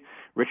daily.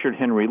 Richard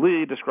Henry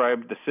Lee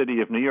described the city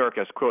of New York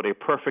as, quote, a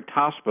perfect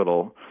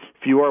hospital.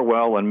 Few are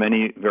well and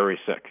many very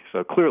sick.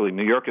 So clearly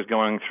New York is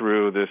going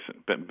through this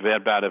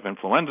bad bout of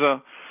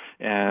influenza.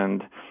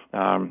 And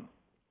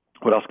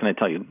what else can I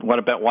tell you? What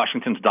about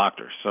Washington's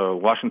doctors? So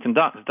Washington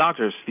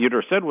doctors,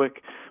 Theodore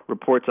Sedgwick,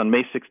 reports on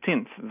May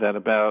 16th that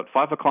about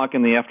 5 o'clock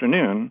in the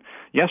afternoon,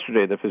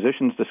 yesterday, the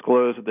physicians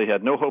disclosed that they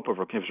had no hope of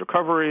his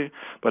recovery,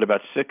 but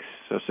about 6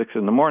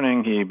 in the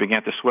morning, he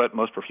began to sweat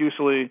most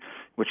profusely,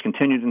 which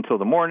continued until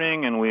the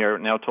morning, and we are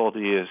now told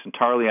he is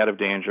entirely out of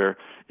danger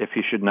if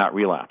he should not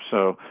relapse.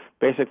 So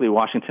basically,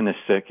 Washington is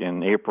sick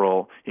in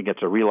April. He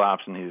gets a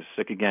relapse, and he's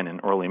sick again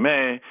in early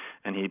May,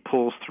 and he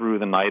pulls through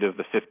the night of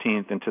the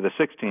 15th into the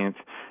 16th,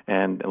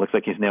 and it looks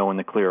like he's now in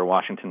the clear.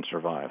 Washington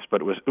survives.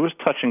 But it was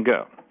touch and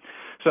go.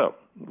 So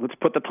let's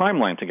put the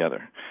timeline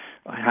together.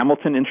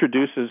 Hamilton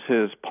introduces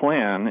his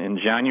plan in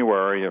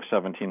January of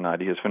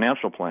 1790, his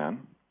financial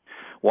plan.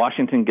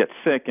 Washington gets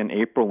sick in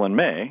April and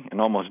May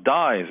and almost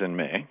dies in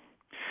May.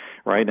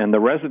 Right, and the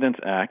Residence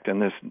Act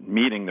and this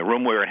meeting, the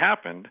room where it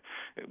happened,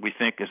 we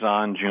think is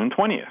on June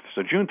 20th.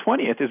 So June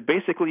 20th is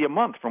basically a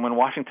month from when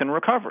Washington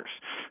recovers.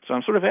 So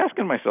I'm sort of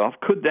asking myself,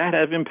 could that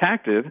have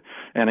impacted?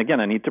 And again,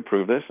 I need to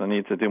prove this. I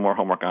need to do more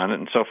homework on it.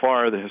 And so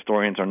far, the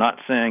historians are not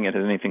saying it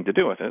has anything to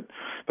do with it.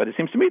 But it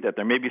seems to me that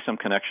there may be some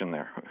connection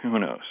there. Who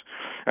knows?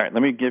 All right,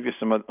 let me give you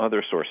some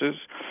other sources.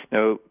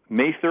 Now,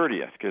 May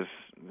 30th, because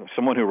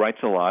someone who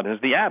writes a lot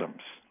is the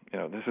Adams.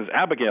 This is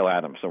Abigail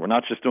Adams, so we're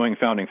not just doing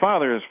founding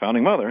fathers,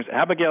 founding mothers.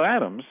 Abigail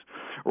Adams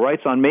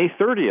writes on May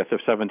 30th of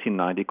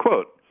 1790,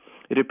 quote,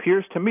 it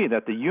appears to me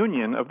that the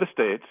union of the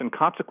states and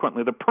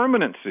consequently the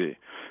permanency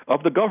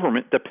of the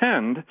government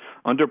depend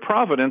under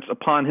providence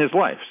upon his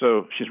life.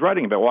 So she's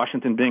writing about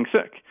Washington being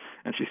sick.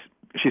 And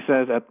she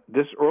says, at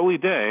this early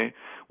day,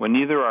 when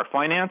neither our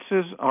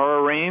finances are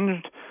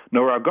arranged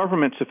nor our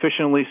government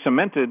sufficiently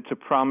cemented to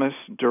promise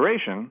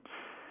duration,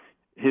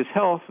 his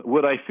health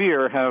would, I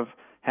fear, have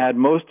had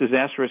most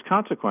disastrous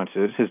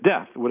consequences. His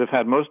death would have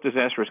had most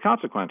disastrous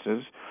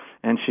consequences.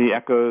 And she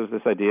echoes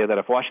this idea that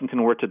if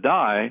Washington were to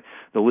die,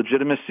 the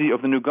legitimacy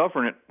of the new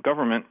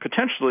government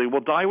potentially will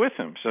die with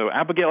him. So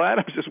Abigail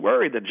Adams is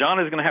worried that John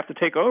is going to have to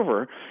take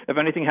over if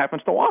anything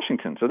happens to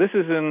Washington. So this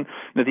is in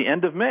the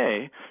end of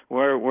May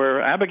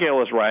where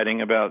Abigail is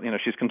writing about,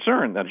 she's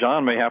concerned that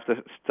John may have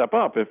to step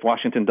up if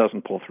Washington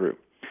doesn't pull through.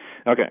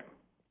 Okay.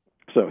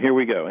 So here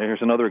we go.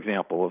 Here's another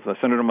example of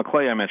Senator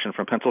Maclay I mentioned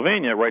from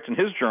Pennsylvania writes in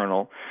his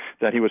journal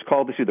that he was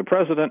called to see the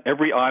president.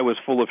 Every eye was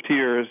full of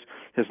tears,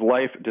 his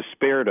life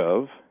despaired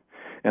of.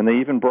 And they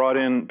even brought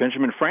in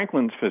Benjamin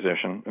Franklin's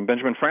physician. And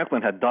Benjamin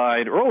Franklin had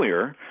died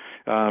earlier.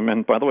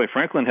 And by the way,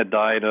 Franklin had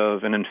died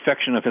of an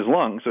infection of his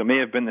lungs. So it may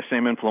have been the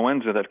same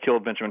influenza that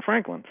killed Benjamin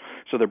Franklin.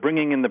 So they're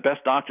bringing in the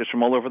best doctors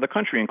from all over the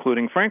country,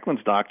 including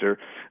Franklin's doctor,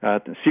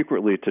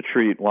 secretly to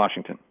treat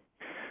Washington.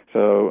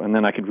 So, and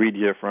then I could read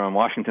you from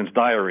Washington's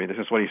diary. This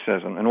is what he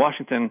says. And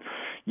Washington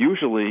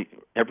usually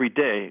every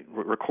day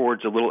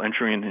records a little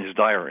entry in his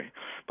diary.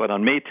 But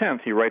on May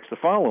 10th, he writes the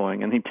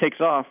following, and he takes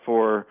off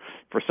for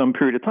some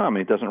period of time. And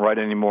he doesn't write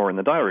anymore in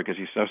the diary because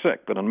he's so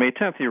sick. But on May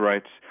 10th, he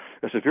writes,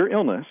 a severe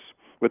illness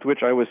with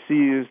which I was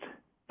seized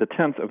the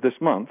 10th of this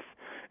month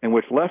and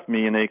which left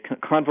me in a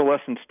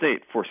convalescent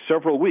state for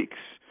several weeks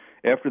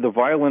after the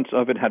violence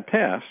of it had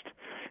passed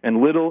and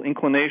little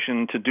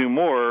inclination to do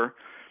more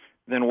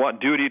than what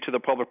duty to the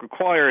public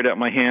required at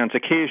my hands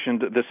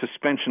occasioned the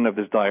suspension of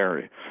this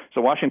diary. So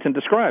Washington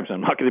describes,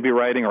 I'm not going to be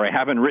writing, or I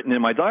haven't written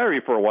in my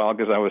diary for a while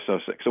because I was so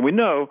sick. So we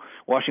know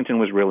Washington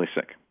was really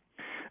sick.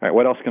 All right,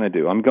 what else can I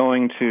do? I'm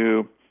going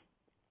to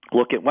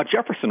look at what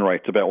Jefferson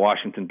writes about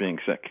Washington being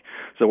sick.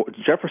 So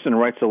Jefferson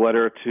writes a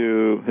letter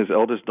to his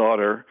eldest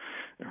daughter.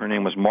 Her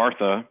name was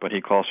Martha, but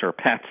he calls her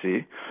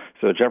Patsy.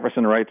 So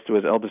Jefferson writes to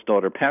his eldest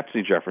daughter,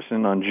 Patsy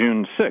Jefferson, on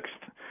June 6th.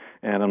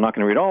 And I'm not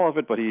going to read all of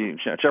it, but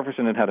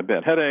Jefferson had a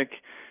bad headache.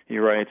 He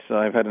writes,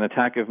 I've had an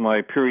attack of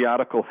my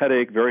periodical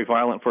headache, very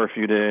violent for a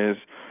few days.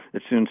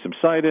 It soon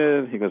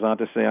subsided. He goes on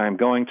to say, I'm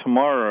going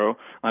tomorrow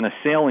on a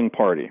sailing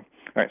party.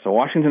 All right, so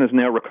Washington is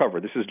now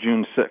recovered. This is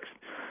June 6th.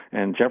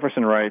 And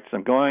Jefferson writes,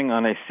 I'm going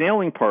on a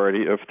sailing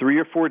party of 3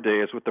 or 4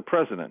 days with the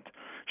president.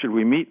 Should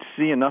we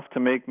see enough to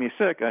make me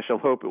sick, I shall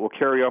hope it will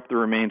carry off the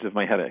remains of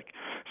my headache.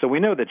 So we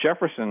know that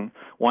Jefferson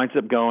winds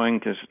up going,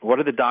 because what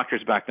did the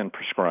doctors back then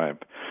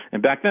prescribe?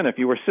 And back then, if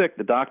you were sick,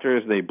 the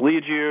doctors, they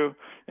bleed you,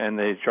 and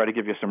they try to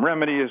give you some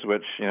remedies,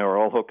 which, are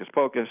all hocus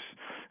pocus,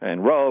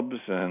 and rubs,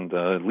 and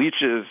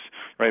leeches,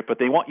 right? But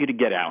they want you to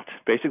get out.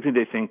 Basically,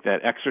 they think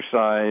that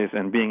exercise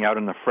and being out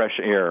in the fresh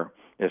air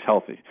is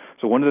healthy.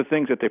 So one of the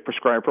things that they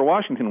prescribe for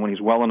Washington when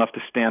he's well enough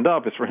to stand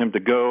up is for him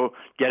to go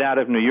get out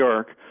of New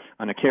York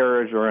on a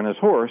carriage or on his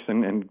horse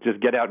and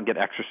just get out and get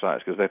exercise,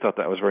 because they thought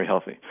that was very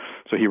healthy.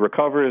 So he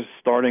recovers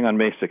starting on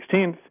May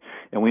 16th,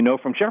 and we know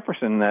from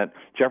Jefferson that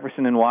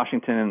Jefferson and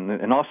Washington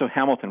and also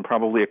Hamilton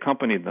probably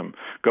accompanied them,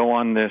 go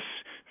on this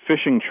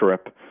fishing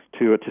trip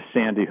to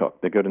Sandy Hook.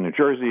 They go to New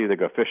Jersey, they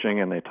go fishing,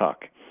 and they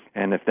talk.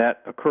 And if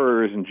that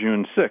occurs in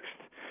June 6th,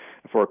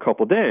 for a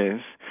couple days,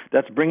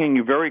 that's bringing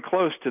you very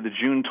close to the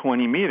June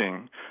 20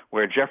 meeting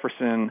where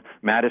Jefferson,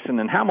 Madison,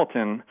 and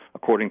Hamilton,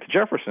 according to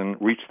Jefferson,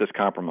 reached this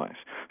compromise.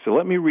 So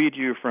let me read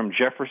you from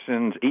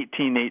Jefferson's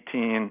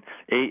 1818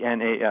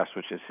 ANAS,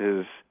 which is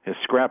his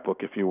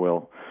scrapbook, if you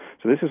will.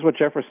 So this is what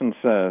Jefferson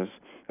says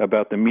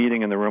about the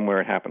meeting in the room where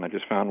it happened. I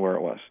just found where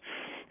it was.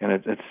 And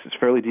it's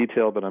fairly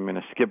detailed, but I'm going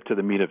to skip to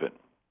the meat of it.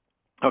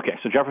 Okay,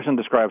 so Jefferson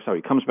describes how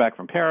he comes back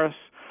from Paris.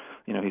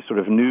 He's sort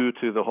of new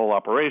to the whole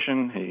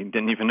operation. He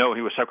didn't even know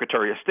he was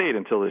Secretary of State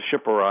until his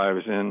ship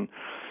arrives in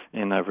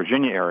the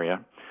Virginia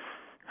area.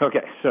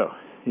 Okay, so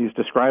he's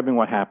describing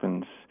what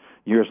happens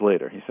years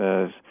later. He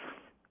says,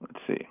 let's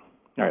see.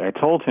 All right, I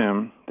told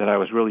him that I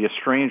was really a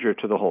stranger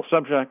to the whole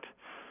subject.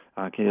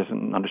 He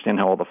doesn't understand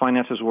how all the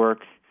finances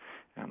work.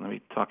 And let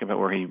me talk about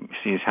where he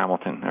sees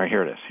Hamilton. All right,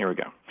 here it is. Here we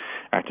go. All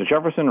right, so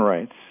Jefferson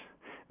writes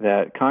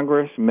that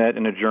Congress met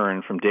and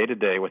adjourned from day to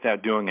day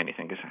without doing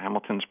anything, because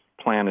Hamilton's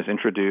plan is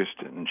introduced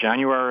in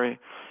January,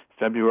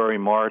 February,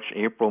 March,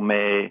 April,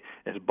 May,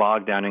 is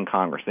bogged down in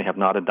Congress. They have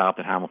not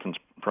adopted Hamilton's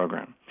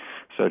program.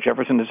 So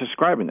Jefferson is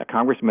describing that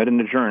Congress met and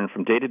adjourned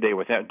from day to day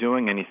without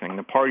doing anything,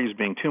 the parties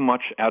being too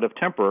much out of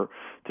temper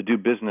to do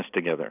business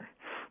together.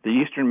 The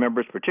Eastern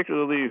members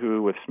particularly,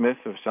 who with Smith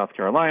of South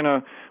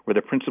Carolina were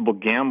the principal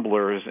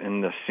gamblers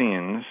in the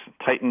scenes,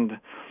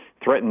 threatened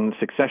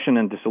succession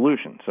and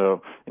dissolution.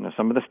 So,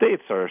 some of the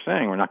states are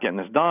saying we're not getting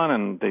this done,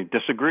 and they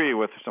disagree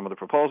with some of the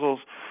proposals.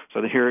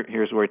 So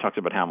here's where he talks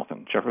about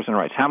Hamilton. Jefferson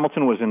writes,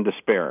 Hamilton was in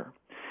despair.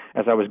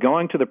 As I was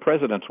going to the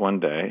president's one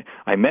day,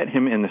 I met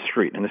him in the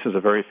street. And this is a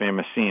very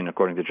famous scene,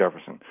 according to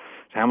Jefferson.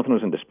 So Hamilton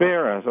was in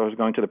despair. As I was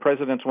going to the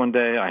president's one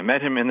day, I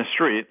met him in the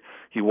street.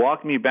 He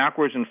walked me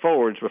backwards and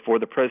forwards before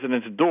the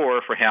president's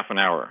door for half an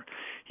hour.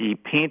 He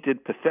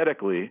painted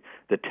pathetically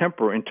the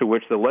temper into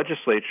which the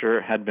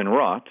legislature had been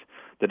wrought,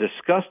 the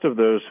disgust of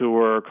those who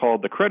were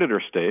called the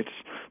creditor states,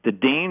 the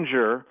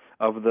danger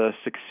of the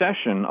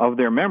succession of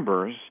their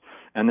members,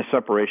 and the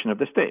separation of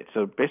the states.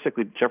 So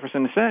basically,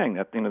 Jefferson is saying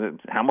that, that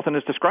Hamilton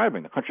is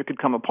describing the country could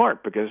come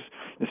apart because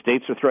the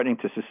states are threatening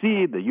to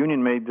secede, the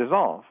Union may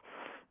dissolve.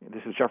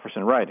 This is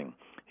Jefferson writing.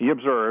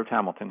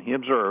 Hamilton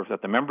observed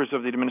that the members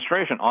of the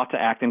administration ought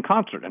to act in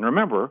concert. And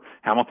remember,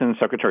 Hamilton is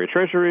Secretary of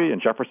Treasury, and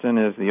Jefferson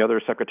is the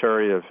other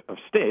Secretary of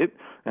State,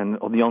 and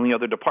the only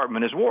other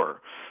department is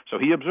War. So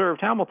he observed,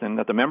 Hamilton,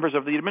 that the members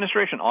of the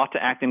administration ought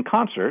to act in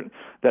concert,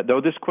 that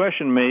though this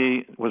question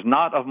was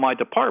not of my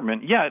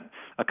department, yet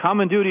a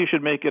common duty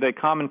should make it a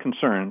common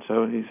concern.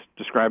 So he's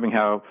describing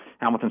how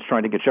Hamilton's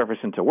trying to get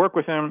Jefferson to work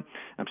with him.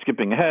 I'm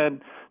skipping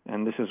ahead,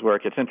 and this is where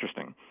it gets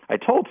interesting. I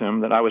told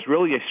him that I was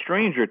really a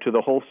stranger to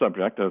the whole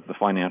subject of the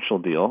financial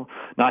deal,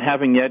 not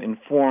having yet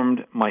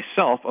informed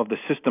myself of the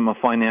system of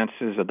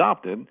finances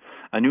adopted.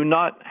 I knew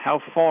not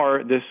how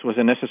far this was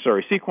a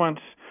necessary sequence.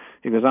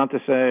 He goes on to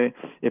say,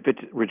 if its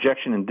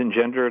rejection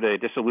engendered a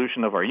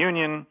dissolution of our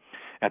union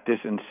at this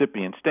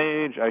incipient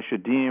stage, I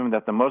should deem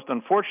that the most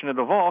unfortunate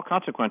of all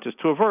consequences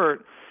to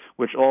avert,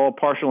 which all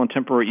partial and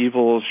temporary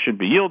evils should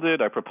be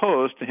yielded. I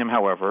proposed to him,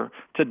 however,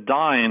 to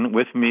dine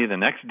with me the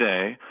next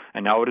day,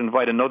 and I would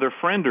invite another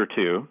friend or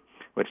two,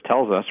 which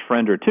tells us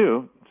friend or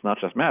two, it's not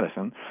just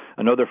Madison,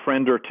 another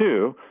friend or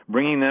two,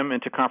 bringing them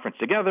into conference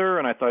together,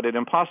 and I thought it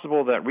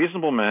impossible that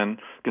reasonable men,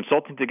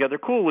 consulting together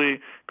coolly,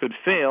 could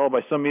fail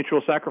by some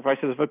mutual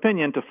sacrifices of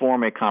opinion to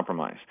form a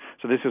compromise.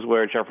 So this is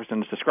where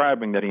Jefferson is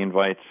describing that he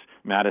invites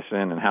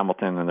Madison and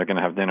Hamilton, and they're going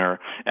to have dinner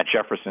at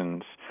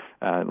Jefferson's,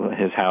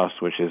 his house,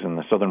 which is in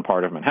the southern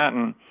part of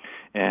Manhattan.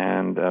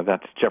 And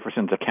that's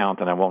Jefferson's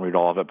account, and I won't read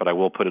all of it, but I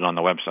will put it on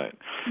the website.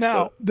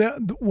 Now,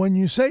 when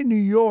you say New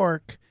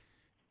York,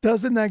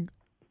 doesn't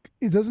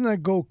that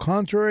go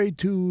contrary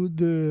to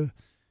the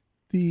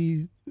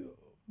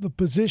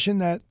position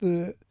that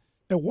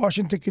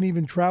Washington can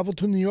even travel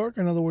to New York?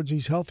 In other words,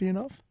 he's healthy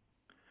enough?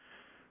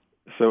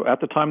 So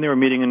at the time they were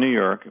meeting in New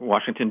York,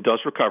 Washington does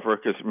recover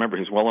because, remember,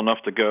 he's well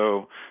enough to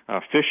go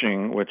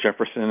fishing with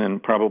Jefferson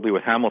and probably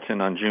with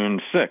Hamilton on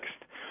June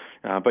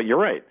 6th. But you're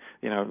right.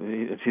 He's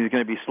going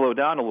to be slowed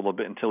down a little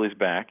bit until he's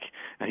back,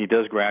 and he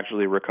does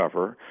gradually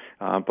recover.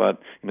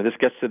 But this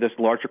gets to this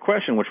larger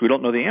question, which we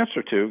don't know the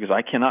answer to, because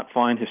I cannot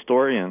find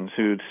historians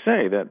who'd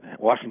say that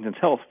Washington's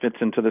health fits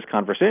into this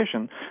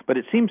conversation. But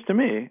it seems to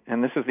me,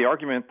 and this is the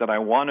argument that I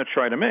want to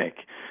try to make,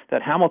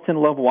 that Hamilton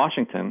loved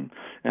Washington,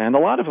 and a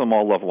lot of them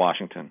all love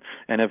Washington.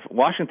 And if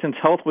Washington's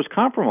health was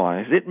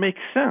compromised, it makes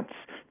sense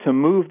to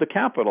move the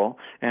capital.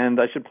 And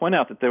I should point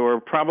out that there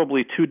were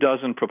probably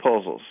 24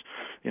 proposals.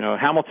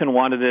 Hamilton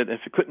wanted it,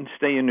 if it couldn't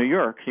stay in New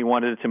York, he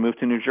wanted it to move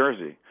to New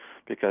Jersey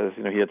because,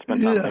 he had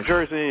spent time in New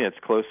Jersey. It's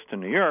close to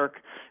New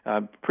York.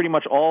 Pretty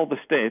much all the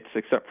states,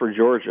 except for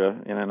Georgia,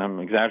 and I'm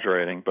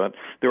exaggerating, but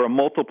there are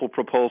multiple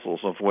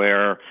proposals of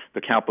where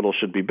the capital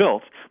should be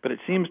built. But it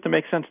seems to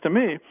make sense to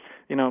me,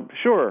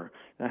 sure,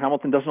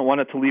 Hamilton doesn't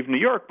want it to leave New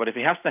York, but if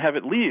he has to have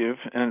it leave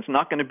and it's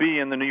not going to be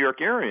in the New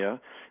York area,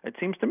 it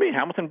seems to me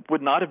Hamilton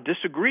would not have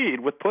disagreed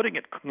with putting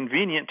it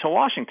convenient to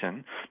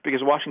Washington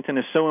because Washington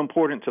is so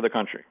important to the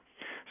country.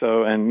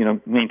 So,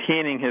 and,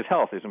 maintaining his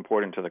health is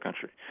important to the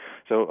country.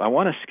 So I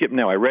want to skip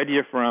now. I read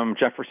you from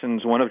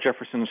one of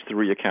Jefferson's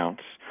 3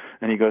 accounts,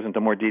 and he goes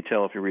into more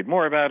detail if you read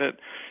more about it.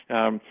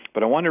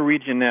 But I want to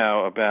read you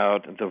now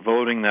about the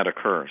voting that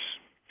occurs.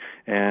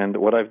 And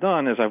what I've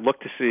done is I've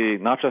looked to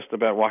see not just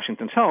about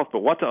Washington's health, but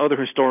what do other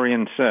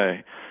historians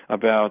say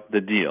about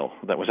the deal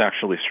that was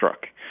actually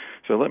struck.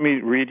 So let me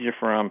read you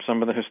from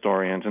some of the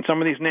historians. And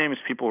some of these names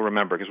people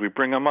remember because we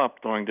bring them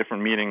up during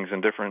different meetings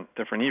and different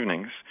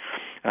evenings.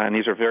 And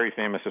these are very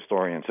famous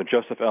historians. So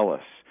Joseph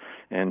Ellis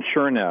and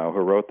Chernow, who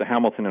wrote the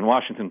Hamilton and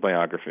Washington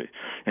biography,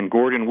 and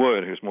Gordon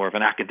Wood, who's more of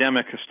an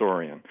academic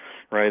historian,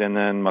 right? And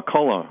then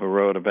McCullough, who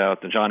wrote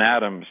about the John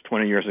Adams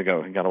 20 years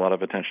ago. He got a lot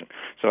of attention.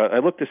 So I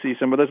looked to see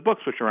some of those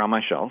books which are on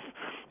my shelf,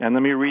 and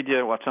let me read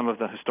you what some of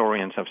the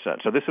historians have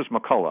said. So this is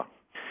McCullough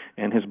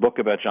in his book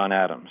about John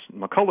Adams.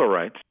 McCullough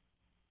writes,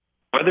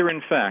 whether,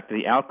 in fact,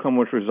 the outcome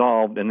was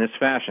resolved in this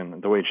fashion,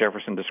 the way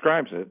Jefferson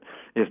describes it,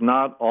 is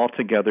not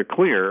altogether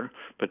clear,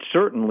 but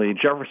certainly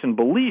Jefferson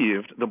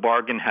believed the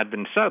bargain had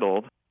been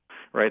settled,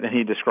 right? And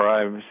he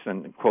describes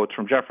and quotes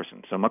from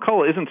Jefferson. So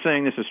McCullough isn't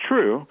saying this is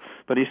true,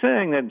 but he's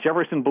saying that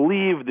Jefferson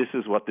believed this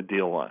is what the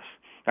deal was.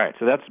 All right,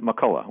 so that's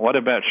McCullough. What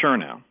about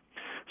Chernow?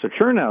 So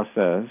Chernow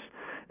says,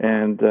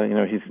 and,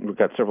 we've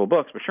got several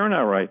books, but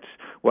Chernow writes,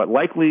 what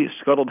likely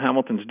scuttled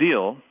Hamilton's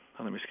deal.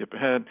 Let me skip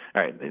ahead.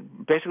 All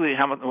right. Basically,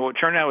 what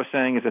Chernow was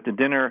saying is that the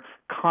dinner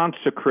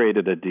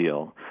consecrated a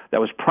deal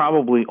that was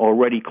probably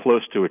already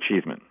close to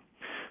achievement.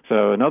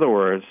 So, in other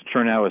words,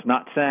 Chernow is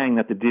not saying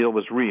that the deal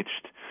was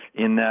reached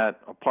in that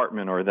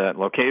apartment or that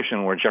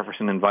location where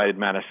Jefferson invited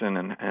Madison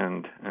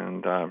and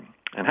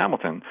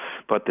Hamilton,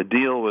 but the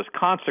deal was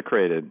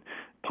consecrated,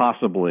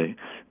 possibly,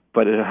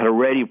 but it had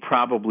already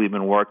probably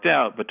been worked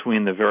out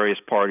between the various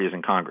parties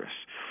in Congress.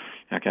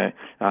 Okay,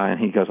 and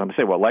he goes on to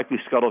say, what likely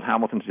scuttled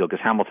Hamilton's deal, because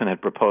Hamilton had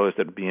proposed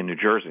that it be in New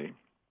Jersey,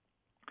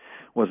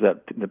 was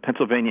that the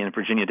Pennsylvania and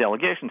Virginia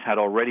delegations had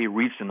already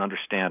reached an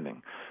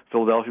understanding.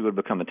 Philadelphia would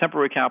become the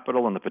temporary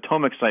capital, and the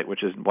Potomac site,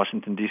 which is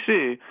Washington,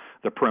 D.C.,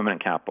 the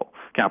permanent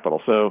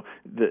capital. So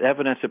the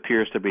evidence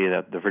appears to be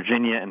that the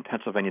Virginia and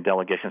Pennsylvania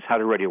delegations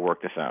had already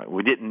worked this out.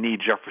 We didn't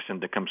need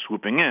Jefferson to come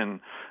swooping in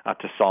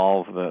to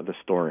solve the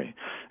story.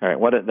 All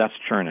right, that's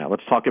Chernow.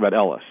 Let's talk about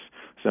Ellis.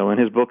 So in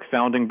his book,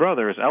 Founding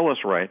Brothers,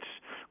 Ellis writes,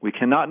 we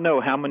cannot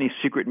know how many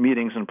secret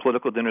meetings and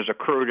political dinners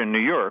occurred in New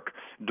York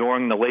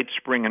during the late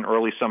spring and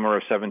early summer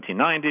of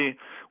 1790.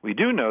 We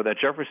do know that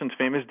Jefferson's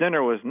famous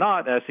dinner was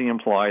not, as he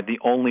implied, the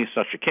only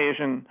such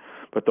occasion,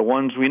 but the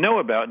ones we know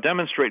about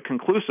demonstrate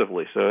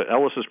conclusively, so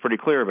Ellis is pretty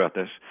clear about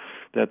this,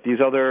 that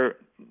these other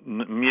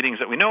meetings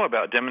that we know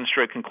about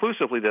demonstrate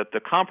conclusively that the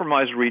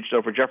compromise reached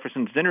over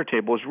Jefferson's dinner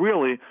table is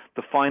really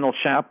the final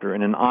chapter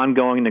in an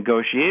ongoing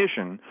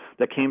negotiation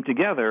that came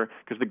together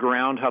because the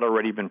ground had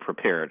already been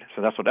prepared.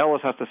 So that's what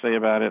Ellis has to say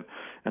about it.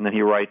 And then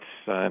he writes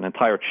an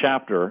entire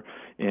chapter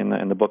in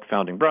the book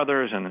Founding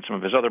Brothers, and in some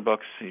of his other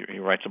books, he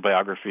writes a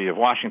biography of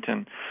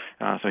Washington.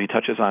 So he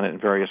touches on it in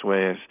various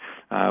ways.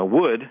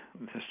 Wood,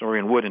 the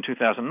historian Wood, in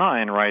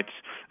 2009 writes,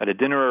 at a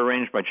dinner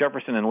arranged by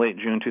Jefferson in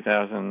June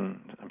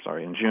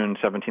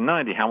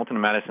 1790, Hamilton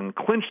and Madison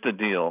clinched a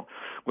deal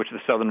which the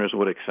Southerners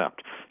would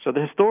accept. So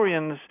the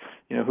historians,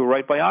 who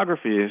write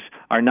biographies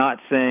are not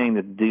saying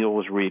that the deal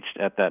was reached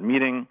at that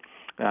meeting.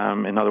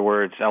 In other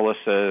words, Ellis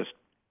says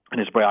in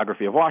his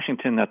biography of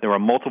Washington that there were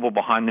multiple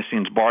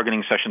behind-the-scenes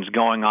bargaining sessions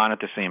going on at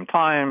the same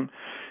time.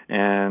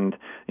 And,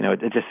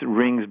 it just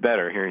rings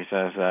better. Here he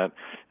says that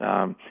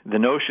the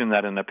notion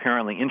that an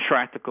apparently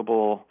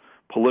intractable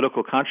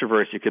political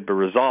controversy could be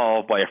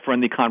resolved by a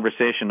friendly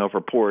conversation over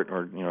port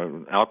or,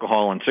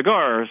 alcohol and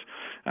cigars,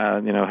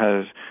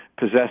 has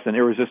possessed an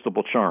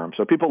irresistible charm.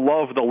 So people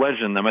love the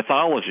legend, the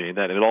mythology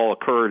that it all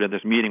occurred at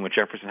this meeting with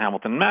Jefferson,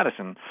 Hamilton, and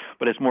Madison,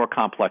 but it's more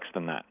complex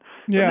than that.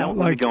 Yeah,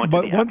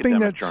 but one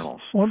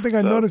thing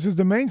I noticed is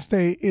the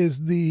mainstay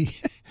is the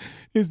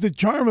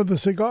charm of the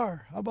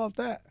cigar. How about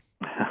that?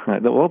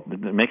 Well,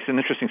 it makes an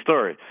interesting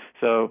story.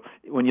 So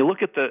when you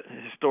look at the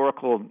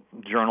historical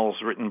journals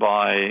written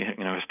by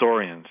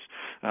historians,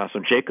 so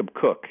Jacob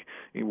Cook,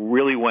 he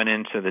really went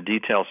into the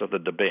details of the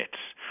debates,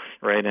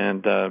 right?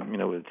 And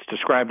it's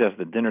described as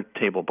the dinner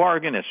table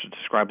bargain. It's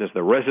described as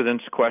the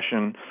residence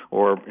question,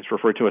 or it's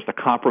referred to as the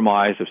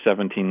Compromise of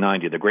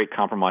 1790, the Great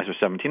Compromise of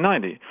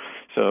 1790.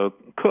 So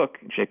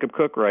Jacob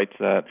Cook writes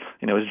that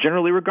is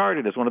generally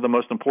regarded as one of the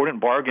most important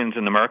bargains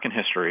in American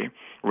history,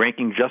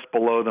 ranking just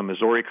below the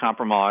Missouri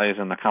Compromise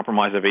and the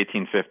Compromise of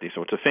 1850.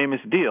 So it's a famous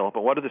deal,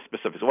 but what are the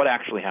specifics? What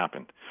actually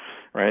happened,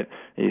 right?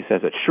 He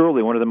says it's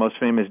surely one of the most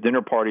famous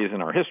dinner parties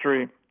in our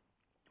history,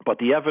 but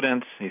the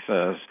evidence, he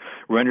says,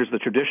 renders the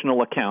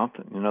traditional account,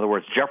 in other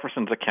words,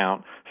 Jefferson's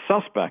account,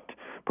 suspect,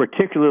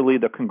 particularly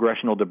the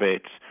congressional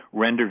debates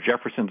render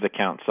Jefferson's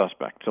account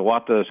suspect. So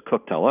what does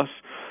Cook tell us?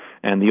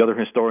 And the other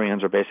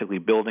historians are basically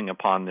building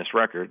upon this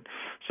record.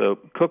 So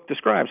Cook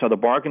describes how the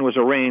bargain was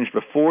arranged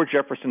before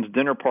Jefferson's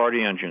dinner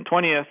party on June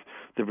 20th.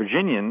 The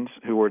Virginians,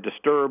 who were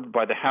disturbed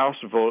by the House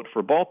vote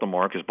for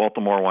Baltimore, because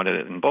Baltimore wanted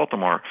it in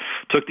Baltimore,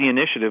 took the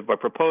initiative by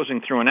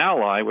proposing through an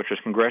ally, which was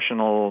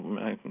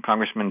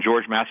Congressman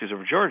George Matthews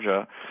of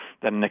Georgia,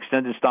 that an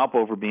extended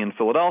stopover be in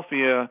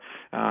Philadelphia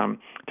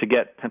to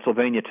get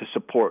Pennsylvania to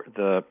support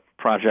the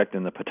project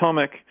in the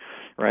Potomac,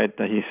 right?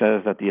 He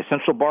says that the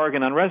essential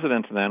bargain on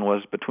residence then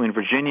was between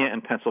Virginia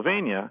and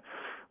Pennsylvania,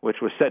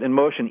 which was set in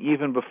motion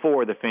even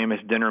before the famous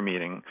dinner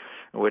meeting,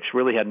 which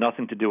really had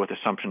nothing to do with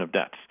assumption of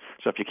debts.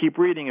 So if you keep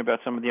reading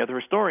about some of the other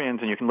historians,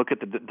 and you can look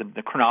at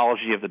the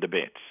chronology of the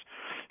debates.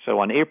 So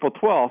on April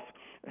 12th,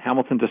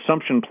 Hamilton's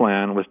assumption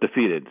plan was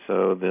defeated.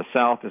 So the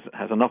South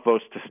has enough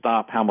votes to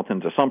stop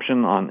Hamilton's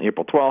assumption on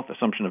April 12th,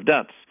 assumption of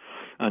debts.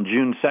 On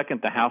June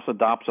 2nd, the House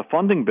adopts a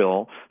funding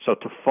bill, so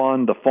to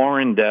fund the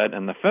foreign debt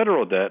and the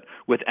federal debt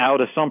without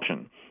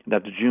assumption.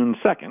 That's June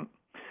 2nd.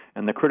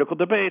 And the critical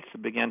debates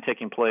began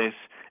taking place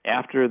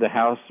after the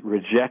House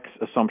rejects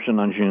assumption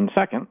on June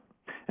 2nd.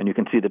 And you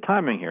can see the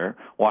timing here.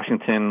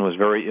 Washington was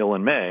very ill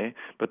in May,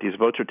 but these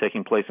votes are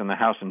taking place in the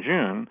House in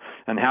June.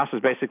 And the House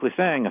is basically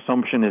saying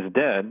assumption is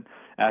dead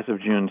as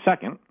of June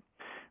 2nd,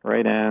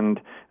 right?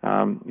 And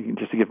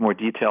just to give more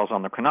details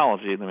on the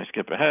chronology, let me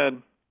skip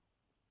ahead.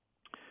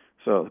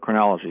 So the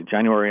chronology,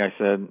 January, I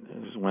said,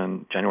 is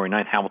when January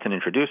 9th, Hamilton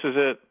introduces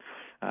it.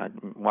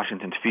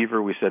 Washington's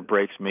fever, we said,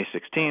 breaks May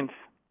 16th.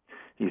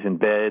 He's in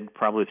bed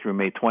probably through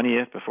May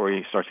 20th before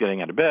he starts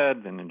getting out of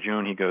bed. And in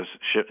June, he goes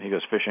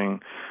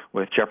fishing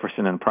with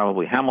Jefferson and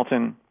probably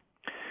Hamilton.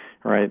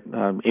 Right.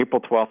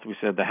 April 12th, we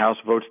said the House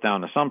votes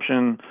down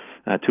assumption.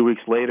 2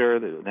 weeks later,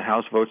 the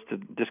House votes to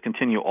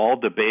discontinue all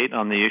debate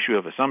on the issue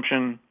of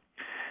assumption.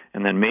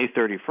 And then May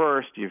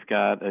 31st, you've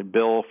got a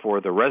bill for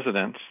the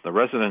residence. The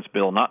residence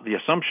bill, not the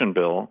assumption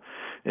bill,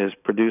 is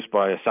produced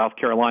by a South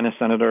Carolina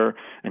senator,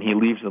 and he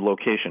leaves the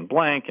location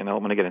blank. And I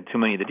don't want to get into too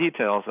many of the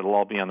details. It'll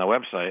all be on the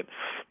website.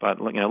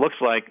 But it looks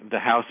like the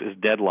House is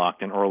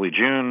deadlocked in early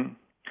June.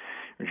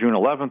 June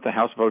 11th, the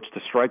House votes to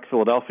strike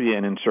Philadelphia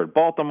and insert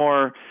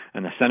Baltimore,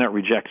 and the Senate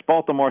rejects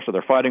Baltimore, so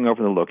they're fighting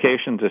over the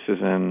locations. This is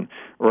in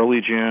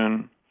early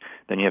June.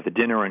 Then you have the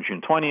dinner on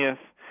June 20th,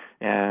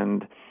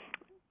 and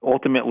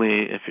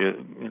ultimately, if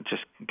you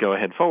just go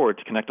ahead forward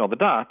to connect all the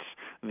dots,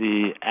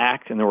 the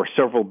act, and there were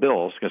several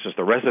bills, because there's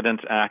the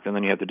Residence Act, and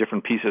then you have the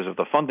different pieces of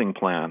the funding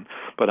plan.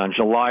 But on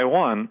July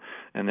 1,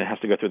 and it has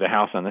to go through the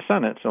House and the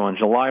Senate, so on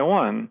July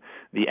 1,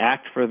 the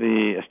act for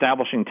the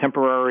establishing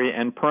temporary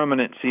and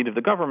permanent seat of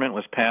the government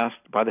was passed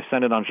by the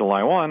Senate on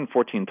July 1,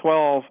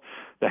 1412.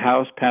 The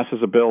House passes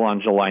a bill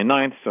on July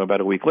 9th, so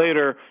about a week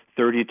later,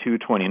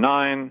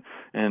 3229,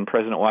 and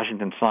President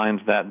Washington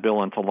signs that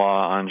bill into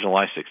law on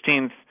July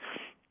 16th.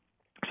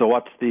 So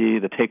what's the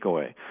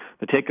takeaway?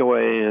 The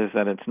takeaway is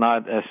that it's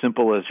not as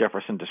simple as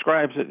Jefferson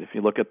describes it. If you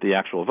look at the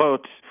actual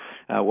votes,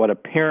 what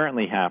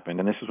apparently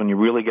happened, and this is when you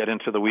really get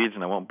into the weeds,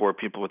 and I won't bore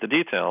people with the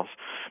details,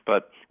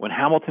 but when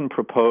Hamilton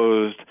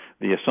proposed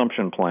the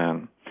assumption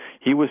plan,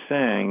 he was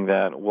saying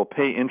that we'll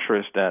pay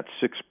interest at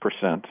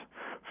 6%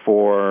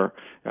 for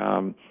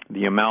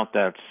the amount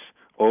that's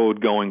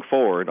owed going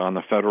forward on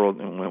the federal,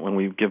 when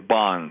we give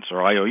bonds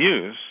or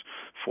IOUs,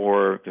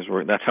 because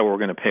that's how we're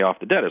going to pay off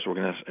the debt, is we're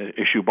going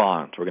to issue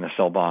bonds, we're going to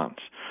sell bonds,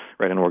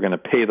 right? And we're going to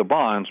pay the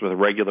bonds with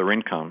regular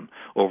income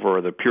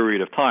over the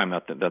period of time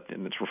that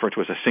it's referred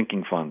to as a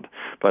sinking fund.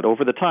 But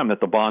over the time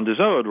that the bond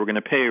is owed, we're going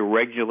to pay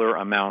regular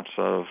amounts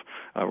of,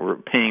 we're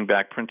paying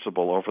back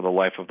principal over the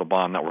life of the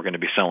bond that we're going to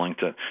be selling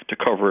to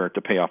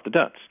pay off the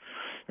debts.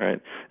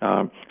 right?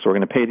 So we're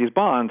going to pay these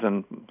bonds,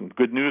 and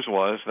good news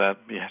was that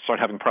we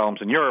started having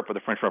problems in Europe with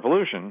the French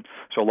Revolution,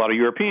 so a lot of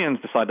Europeans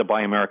decide to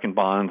buy American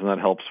bonds, and that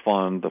helps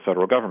fund the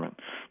federal government,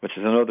 which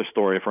is another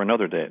story for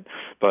another date.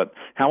 But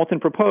Hamilton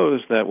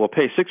proposed that we'll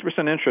pay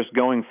 6% interest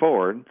going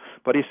forward,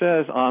 but he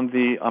says on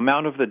the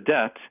amount of the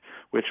debt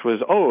which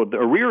was owed, the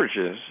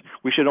arrearages,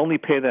 we should only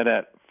pay that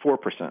at 4%.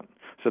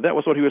 So that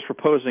was what he was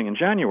proposing in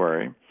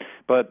January.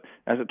 But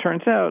as it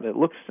turns out, it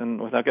looks,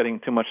 and without getting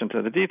too much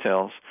into the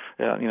details,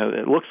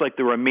 it looks like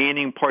the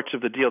remaining parts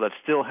of the deal that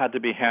still had to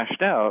be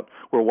hashed out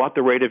were what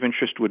the rate of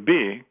interest would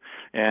be,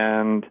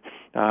 and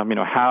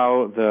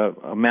how the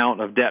amount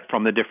of debt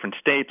from the different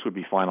states would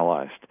be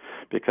finalized,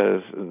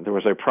 because there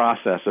was a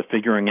process of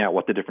figuring out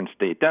what the different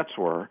state debts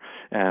were,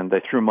 and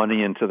they threw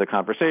money into the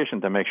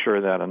conversation to make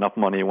sure that enough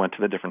money went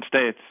to the different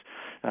states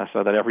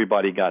so that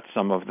everybody got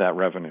some of that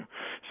revenue.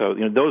 So,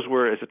 those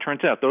were, as it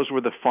turns out, those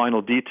were the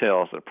final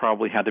details that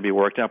probably had to be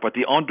worked out. But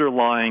the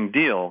underlying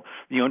deal,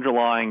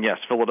 yes,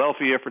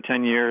 Philadelphia for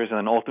 10 years, and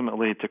then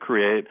ultimately to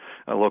create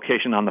a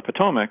location on the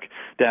Potomac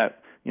that,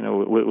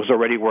 was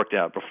already worked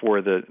out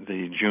before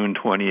the June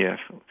 20th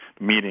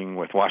meeting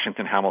with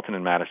Washington, Hamilton,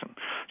 and Madison.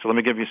 So let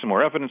me give you some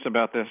more evidence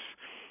about this.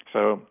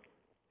 So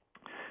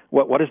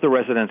what does the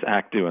Residence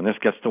Act do? And this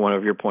gets to one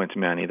of your points,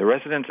 Manny. The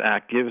Residence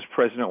Act gives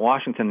President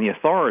Washington the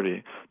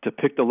authority to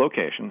pick the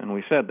location. And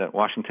we said that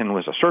Washington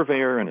was a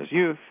surveyor in his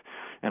youth,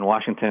 and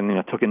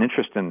Washington took an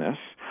interest in this.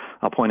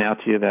 I'll point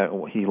out to you that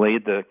he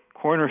laid the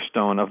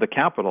cornerstone of the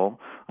Capitol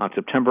on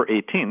September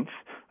 18th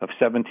of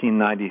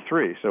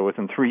 1793. So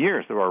within 3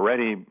 years, they were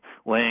already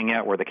laying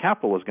out where the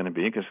Capitol was going to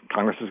be, because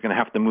Congress is going to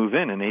have to move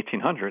in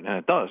 1800, and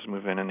it does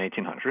move in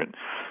 1800.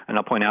 And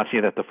I'll point out to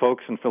you that the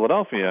folks in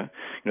Philadelphia,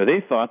 they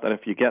thought that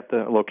if you get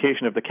the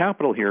location of the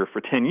Capitol here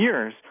for 10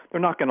 years,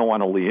 they're not going to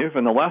want to leave,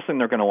 and the last thing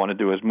they're going to want to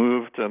do is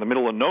move to the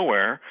middle of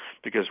nowhere,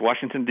 because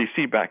Washington,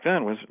 D.C. back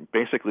then was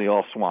basically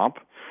all swamp.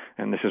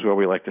 And this is where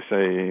we like to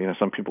say,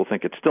 some people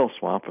think it's still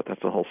swamp, but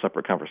that's a whole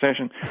separate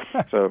conversation.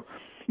 So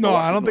no,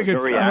 I don't think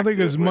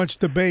there's much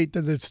debate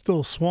that it's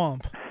still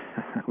swamp.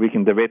 We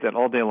can debate that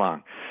all day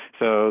long.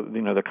 So,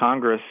 the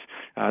Congress,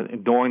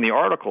 during the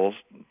Articles,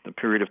 the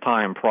period of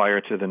time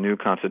prior to the new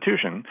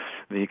Constitution,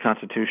 the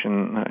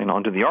Constitution,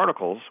 under the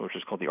Articles, which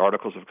is called the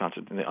Articles of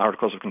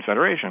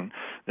Confederation,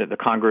 the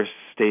Congress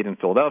stayed in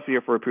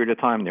Philadelphia for a period of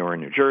time. They were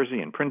in New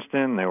Jersey and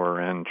Princeton. They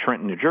were in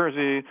Trenton, New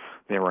Jersey.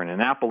 They were in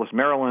Annapolis,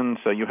 Maryland.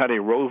 So you had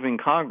a roving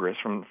Congress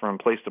from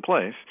place to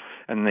place,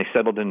 and then they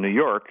settled in New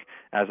York.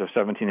 As of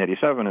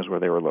 1787 is where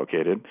they were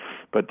located.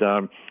 But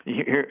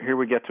here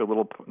we get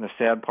to the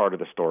sad part of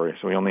the story,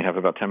 so we only have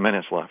about 10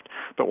 minutes left.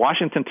 But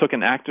Washington took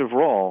an active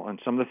role in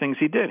some of the things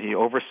he did. He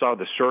oversaw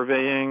the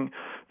surveying,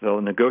 the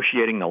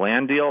negotiating the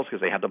land deals,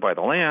 because they had to buy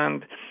the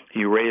land.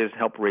 He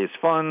helped raise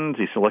funds.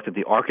 He selected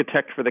the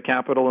architect for the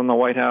Capitol in the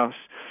White House.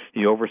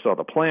 He oversaw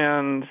the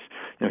plans.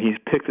 He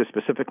picked a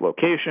specific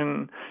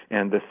location,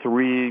 and the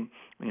three,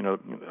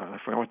 I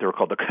forgot what they were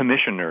called, the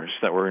commissioners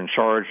that were in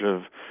charge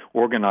of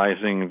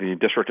organizing the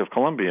District of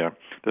Columbia.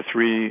 The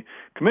three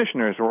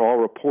commissioners were all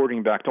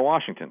reporting back to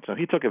Washington. So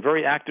he took a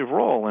very active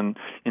role in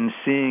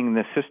seeing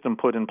the system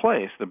put in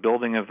place, the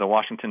building of the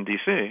Washington,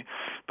 D.C.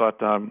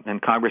 But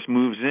and Congress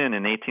moves in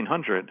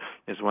 1800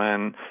 is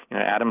when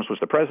Adams was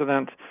the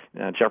president.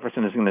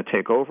 Jefferson is going to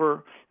take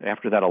over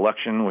after that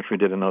election, which we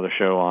did another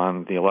show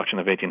on the election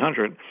of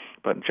 1800.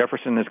 But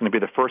Jefferson is going to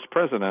be the first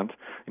president,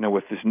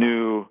 with this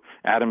new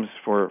Adams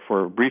for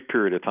a brief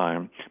period of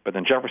time. But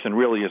then Jefferson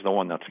really is the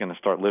one that's going to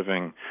start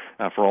living,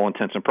 for all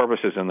intents and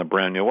purposes, in the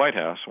brand new White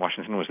House.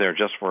 Washington was there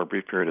just for a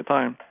brief period of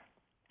time.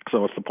 So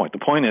what's the point? The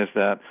point is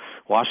that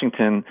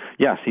Washington,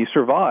 yes, he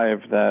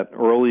survived that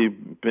early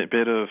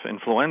bit of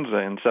influenza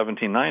in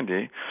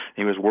 1790.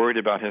 He was worried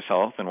about his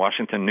health, and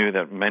Washington knew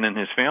that men in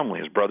his family,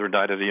 his brother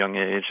died at a young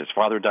age, his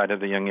father died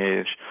at a young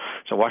age.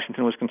 So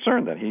Washington was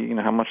concerned that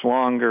how much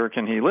longer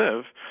can he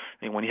live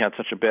when he had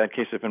such a bad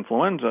case of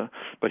influenza?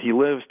 But he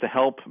lives to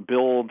help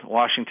build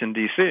Washington,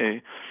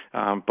 D.C.,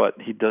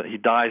 but he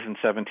dies in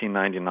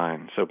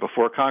 1799. So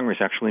before Congress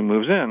actually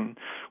moves in,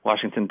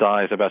 Washington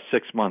dies about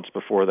 6 months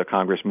before the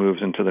Congress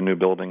moves into the new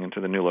building, into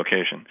the new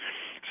location.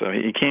 So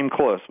he came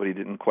close, but he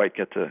didn't quite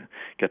get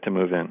to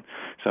move in.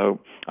 So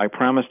I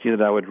promised you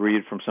that I would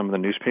read from some of the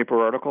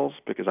newspaper articles,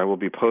 because I will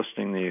be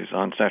posting these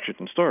on Statutes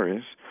and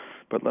Stories.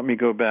 But let me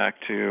go back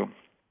to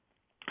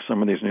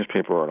some of these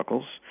newspaper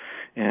articles.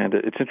 And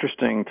it's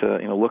interesting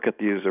to look at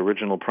these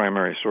original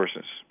primary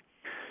sources.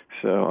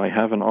 So I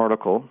have an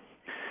article,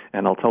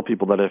 and I'll tell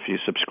people that if you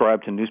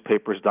subscribe to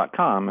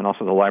newspapers.com and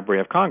also the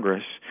Library of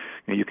Congress,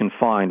 you can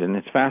find, and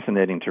it's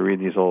fascinating to read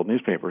these old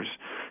newspapers,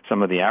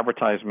 some of the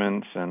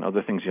advertisements and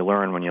other things you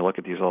learn when you look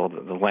at these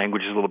the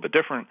language is a little bit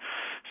different.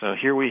 So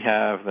here we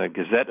have the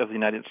Gazette of the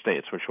United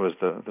States, which was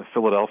the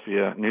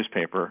Philadelphia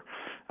newspaper.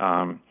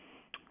 And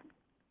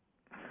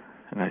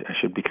I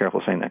should be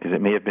careful saying that, because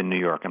it may have been New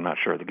York. I'm not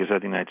sure. The Gazette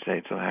of the United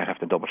States, so I have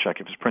to double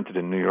check if it's printed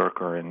in New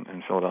York or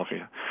in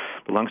Philadelphia.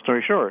 But long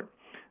story short,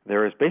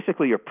 there is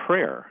basically a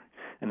prayer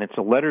and it's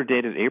a letter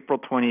dated April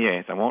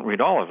 28th. I won't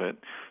read all of it,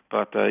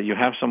 but you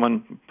have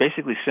someone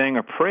basically saying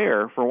a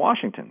prayer for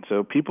Washington.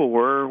 So people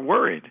were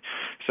worried.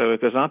 So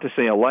it goes on to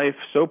say, a life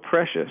so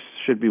precious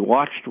should be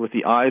watched with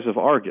the eyes of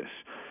Argus.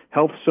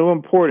 Health so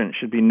important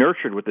should be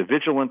nurtured with the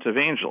vigilance of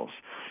angels.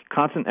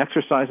 Constant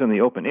exercise in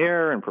the open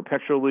air and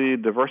perpetually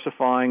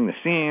diversifying the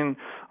scene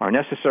are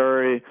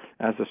necessary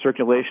as the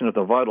circulation of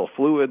the vital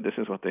fluid. This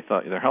is what they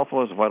thought their health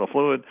was, vital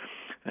fluid.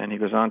 And he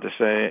goes on to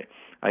say,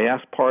 I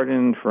ask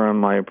pardon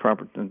from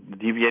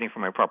deviating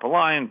from my proper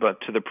line,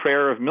 but to the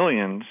prayer of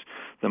millions,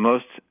 the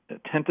most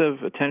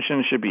attentive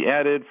attention should be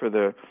added for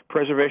the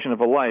preservation of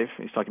a life,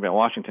 he's talking about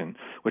Washington,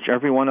 which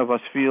every one of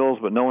us feels,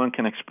 but no one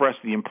can express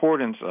the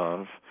importance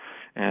of.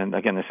 And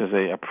again, this is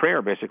a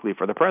prayer basically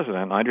for the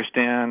president. I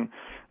understand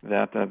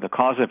that the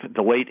cause of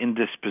delayed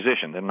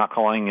indisposition, they're not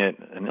calling it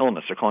an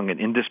illness, they're calling it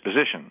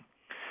indisposition.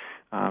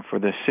 For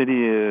the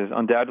city is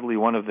undoubtedly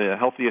one of the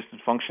healthiest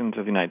functions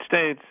of the United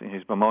States.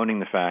 He's bemoaning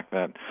the fact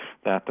that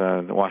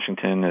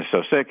Washington is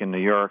so sick and New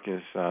York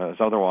is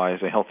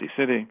otherwise a healthy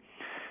city.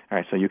 All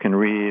right, so you can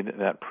read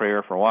that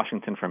prayer for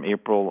Washington from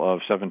April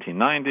of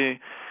 1790.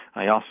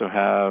 I also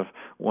have,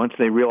 once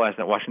they realized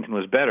that Washington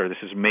was better, this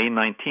is May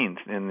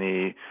 19th in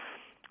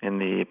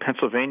the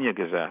Pennsylvania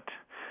Gazette.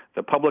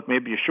 The public may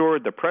be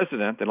assured the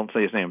president, they don't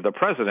say his name, the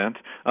president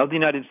of the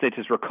United States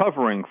is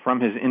recovering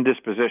from his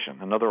indisposition.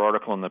 Another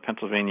article in the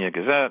Pennsylvania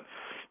Gazette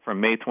from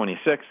May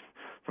 26th.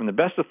 From the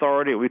best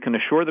authority, we can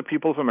assure the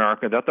people of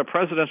America that the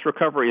president's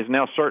recovery is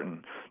now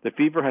certain. The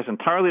fever has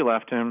entirely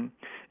left him,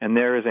 and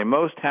there is a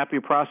most happy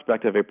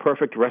prospect of a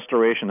perfect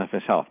restoration of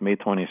his health, May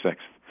 26th.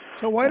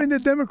 So why didn't the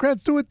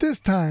Democrats do it this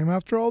time?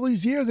 After all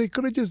these years, they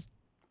could have just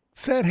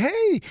said,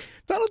 hey,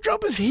 Donald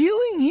Trump is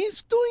healing.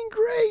 He's doing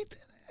great.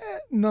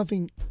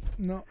 Nothing.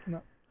 No.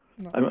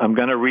 I'm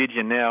going to read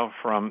you now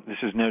from, this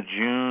is now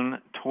June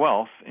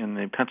 12th in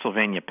the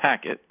Pennsylvania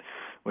Packet,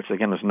 which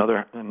again was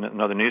another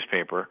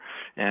newspaper,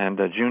 and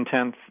June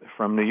 10th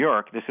from New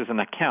York. This is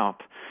an account.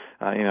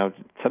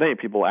 Today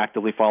people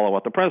actively follow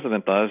what the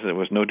president does. It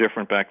was no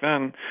different back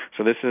then.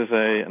 So this is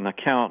an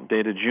account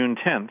dated June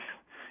 10th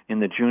in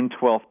the June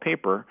 12th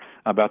paper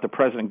about the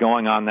president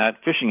going on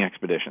that fishing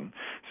expedition.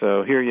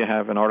 So here you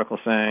have an article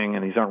saying,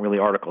 and these aren't really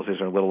articles,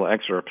 these are little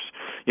excerpts.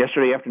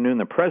 Yesterday afternoon,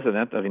 the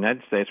president of the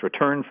United States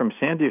returned from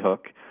Sandy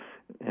Hook,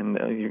 and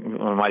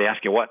I might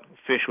ask you, what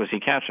fish was he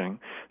catching?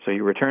 So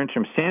he returned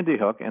from Sandy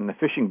Hook and the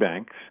fishing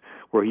banks,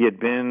 where he had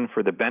been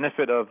for the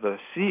benefit of the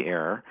sea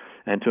air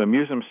and to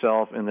amuse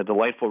himself in the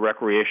delightful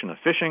recreation of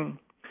fishing,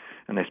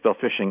 and they spell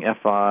fishing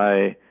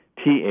Fitching.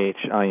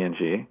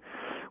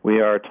 We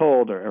are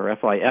told, or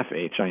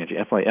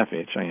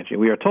Fifhing,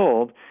 we are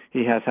told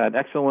he has had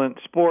excellent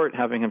sport,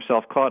 having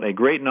himself caught a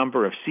great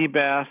number of sea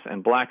bass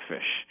and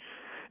blackfish.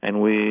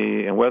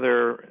 The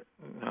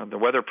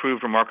weather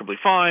proved remarkably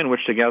fine,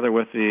 which together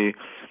with the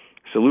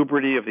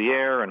salubrity of the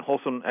air and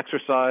wholesome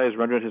exercise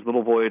rendered his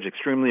little voyage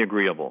extremely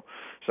agreeable.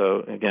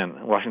 So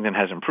again, Washington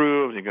has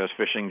improved. He goes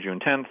fishing June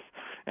 10th.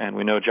 And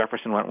we know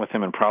Jefferson went with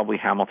him and probably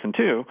Hamilton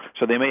too.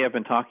 So they may have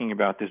been talking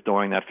about this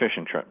during that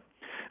fishing trip.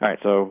 All right,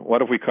 so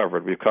what have we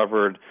covered? We've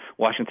covered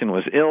Washington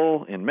was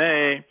ill in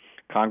May.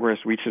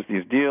 Congress reaches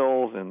these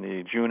deals in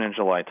the June and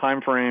July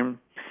timeframe.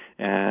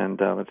 And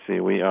let's see,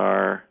 we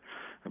are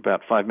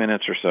about 5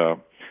 minutes or so.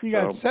 You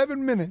got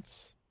 7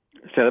 minutes.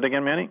 Say that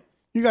again, Manny?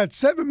 You got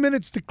 7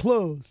 minutes to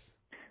close.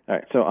 All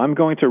right, so I'm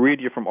going to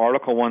read you from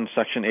Article 1,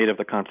 Section 8 of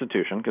the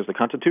Constitution, because the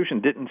Constitution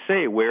didn't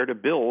say where to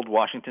build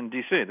Washington,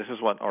 D.C. This is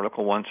what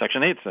Article 1,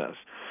 Section 8 says.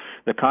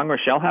 The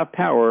Congress shall have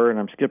power, and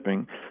I'm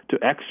skipping, to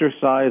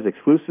exercise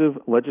exclusive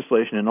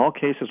legislation in all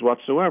cases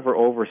whatsoever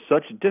over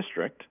such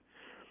district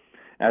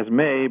as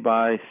may,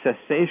 by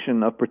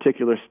cessation of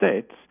particular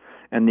states,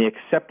 and the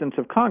acceptance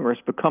of Congress,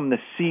 become the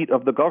seat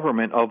of the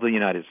government of the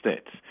United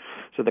States.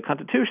 So the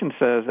Constitution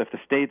says if the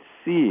states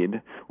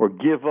cede or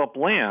give up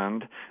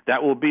land,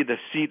 that will be the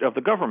seat of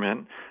the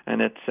government,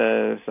 and it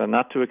says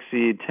not to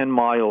exceed 10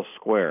 miles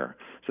square.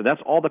 So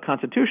that's all the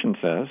Constitution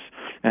says.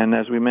 And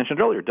as we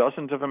mentioned earlier,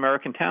 dozens of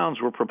American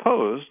towns were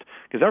proposed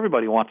because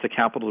everybody wants the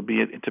capital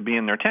to be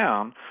in their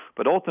town.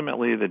 But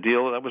ultimately, the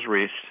deal that was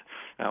reached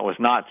was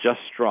not just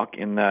struck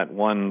in that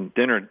one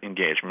dinner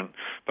engagement,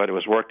 but it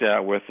was worked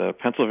out with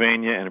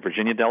Pennsylvania and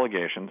Virginia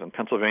delegations. And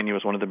Pennsylvania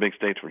was one of the big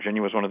states.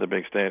 Virginia was one of the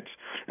big states.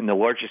 And the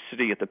largest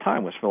city at the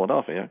time was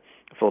Philadelphia.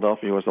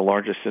 Philadelphia was the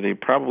largest city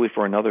probably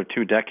for another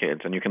 2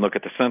 decades. And you can look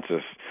at the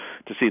census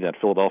to see that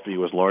Philadelphia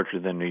was larger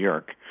than New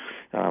York.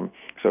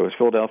 So it was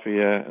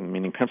Philadelphia,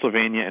 meaning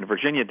Pennsylvania and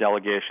Virginia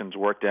delegations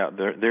worked out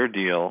their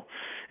deal.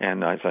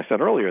 And as I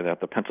said earlier,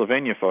 that the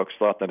Pennsylvania folks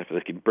thought that if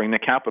they could bring the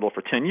capital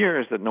for 10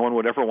 years, that no one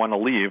would ever want to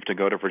leave to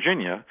go to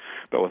Virginia.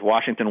 But with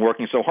Washington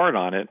working so hard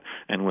on it,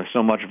 and with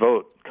so much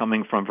vote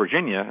coming from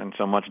Virginia and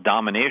so much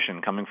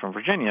domination coming from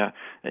Virginia,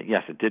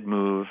 yes, it did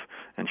move,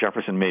 and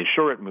Jefferson made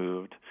sure it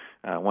moved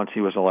once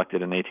he was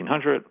elected in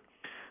 1800.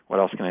 What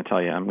else can I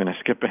tell you? I'm going to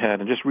skip ahead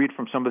and just read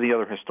from some of the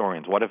other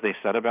historians. What have they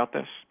said about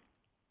this?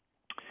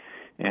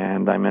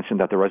 And I mentioned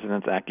that the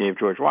Residence Act gave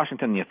George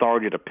Washington the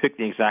authority to pick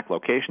the exact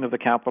location of the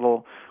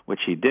Capitol, which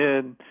he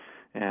did.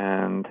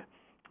 And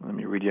let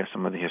me read you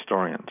some of the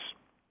historians.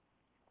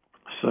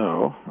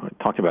 So I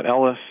talked about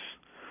Ellis.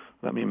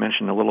 Let me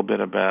mention a little bit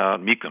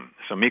about Meekum.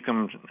 So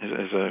Meekum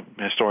is a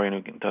historian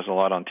who does a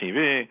lot on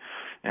TV,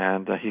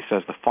 and he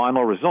says the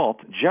final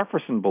result,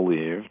 Jefferson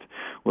believed,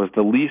 was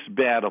the least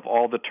bad of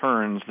all the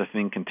turns the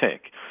thing can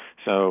take.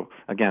 So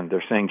again,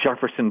 they're saying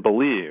Jefferson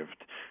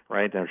believed,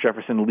 right? Now,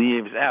 Jefferson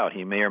leaves out.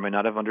 He may or may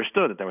not have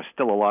understood that there was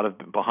still a lot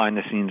of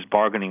behind-the-scenes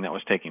bargaining that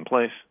was taking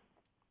place.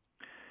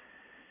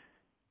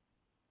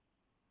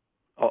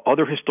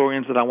 Other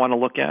historians that I want to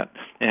look at,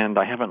 and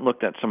I haven't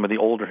looked at some of the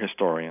older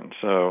historians.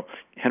 So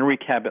Henry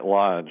Cabot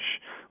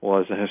Lodge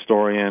was a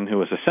historian who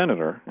was a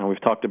senator, and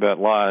we've talked about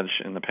Lodge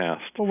in the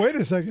past. Well, wait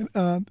a second.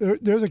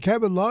 There's a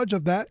Cabot Lodge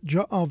of that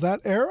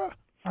era?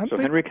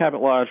 Henry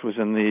Cabot Lodge was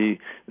in the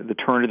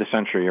turn of the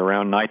century,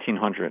 around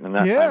 1900. And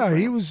that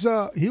he was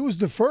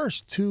the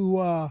first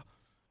to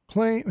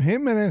claim,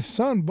 him and his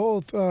son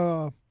both.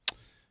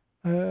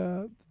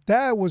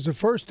 Dad was the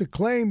first to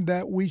claim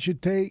that we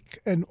should take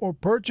or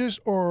purchase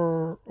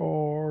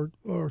or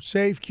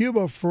save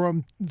Cuba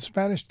from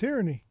Spanish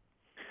tyranny.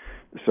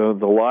 So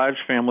the Lodge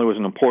family was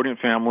an important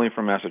family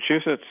from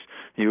Massachusetts.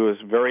 He was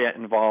very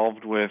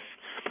involved with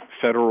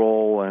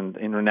federal and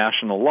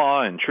international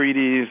law and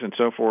treaties and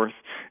so forth.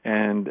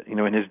 And,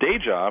 in his day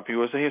job, he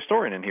was a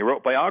historian, and he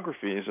wrote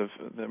biographies of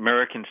the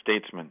American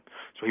statesmen.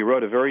 So he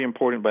wrote a very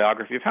important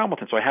biography of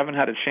Hamilton. So I haven't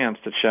had a chance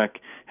to check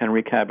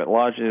Henry Cabot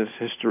Lodge's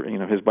history,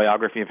 his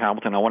biography of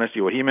Hamilton. I want to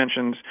see what he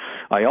mentions.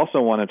 I also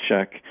want to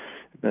check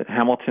that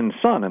Hamilton's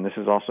son, and this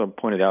is also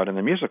pointed out in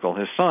the musical,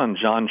 his son,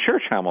 John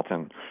Church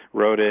Hamilton,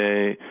 wrote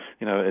it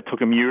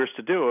took him years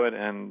to do it,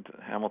 and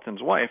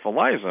Hamilton's wife,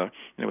 Eliza,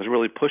 was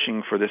really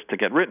pushing for this to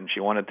get written. She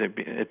wanted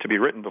it to be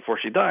written before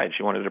she died.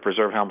 She wanted to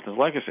preserve Hamilton's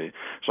legacy.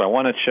 So I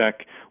want to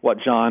check what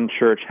John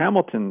Church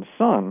Hamilton's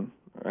son,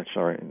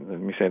 sorry, let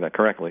me say that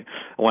correctly.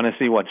 I want to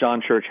see what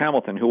John Church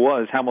Hamilton, who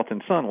was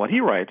Hamilton's son, what he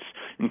writes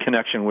in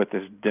connection with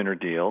this dinner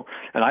deal.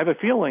 And I have a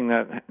feeling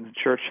that John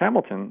Church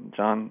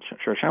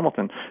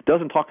Hamilton,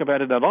 doesn't talk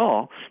about it at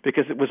all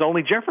because it was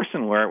only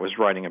Jefferson where it was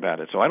writing about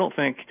it. So I don't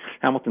think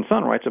Hamilton's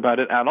son writes about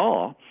it at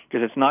all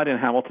because it's not in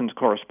Hamilton's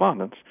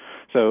correspondence.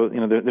 So,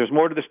 there's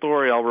more to the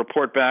story. I'll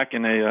report back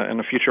in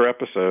a future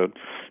episode.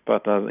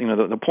 But,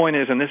 the point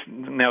is, and this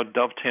now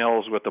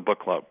dovetails with the book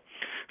club.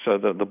 So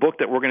the book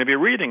that we're going to be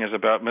reading is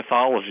about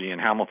mythology in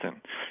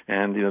Hamilton,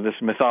 and this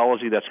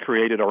mythology that's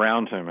created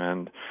around him.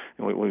 And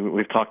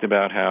we've talked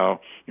about how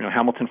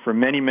Hamilton for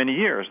many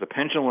years, the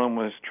pendulum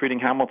was treating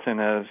Hamilton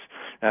as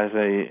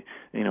a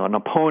an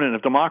opponent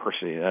of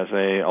democracy, as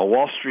a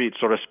Wall Street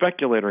sort of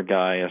speculator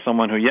guy, as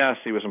someone who, yes,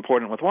 he was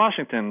important with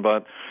Washington,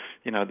 but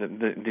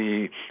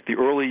the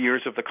early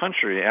years of the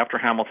country after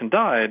Hamilton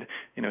died,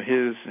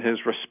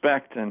 his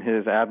respect and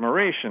his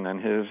admiration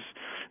and his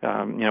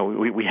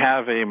we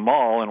have a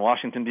mall in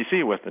Washington,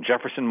 D.C. with the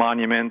Jefferson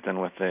Monument and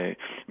with the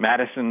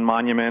Madison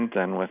Monument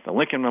and with the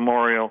Lincoln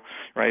Memorial,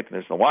 right?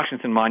 There's the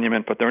Washington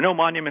Monument, but there are no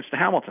monuments to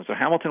Hamilton. So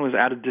Hamilton was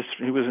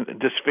he was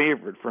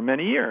disfavored for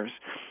many years.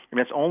 And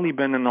it's only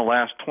been in the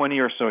last 20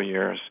 or so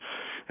years,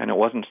 and it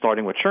wasn't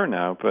starting with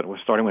Chernow, but it was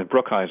starting with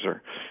Brookhiser,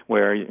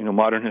 where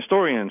modern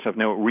historians have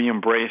now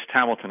re-embraced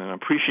Hamilton and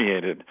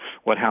appreciated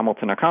what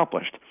Hamilton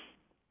accomplished.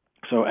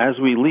 So as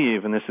we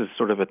leave, and this is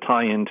sort of a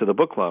tie-in to the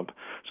book club,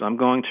 so I'm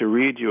going to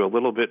read you a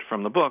little bit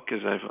from the book,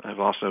 as I've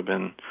also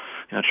been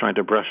trying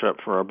to brush up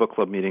for our book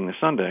club meeting this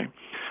Sunday.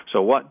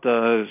 So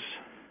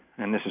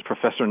and this is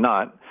Professor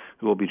Knott,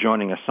 who will be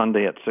joining us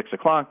Sunday at 6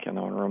 o'clock, and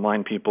I want to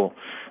remind people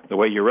the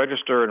way you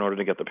register in order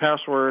to get the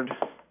password.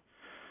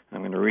 I'm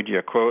going to read you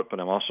a quote, but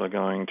I'm also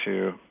going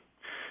to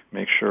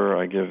make sure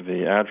I give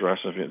the address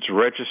of it. It's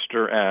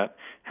register at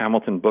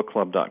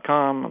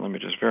hamiltonbookclub.com. Let me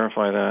just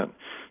verify that.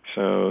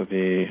 So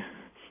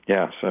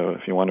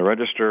if you want to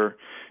register,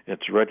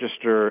 it's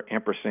register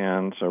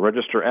 &, so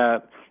register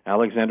at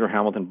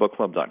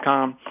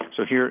alexanderhamiltonbookclub.com.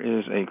 So here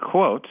is a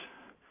quote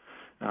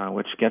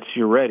which gets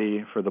you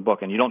ready for the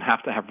book. And you don't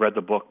have to have read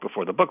the book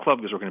before the book club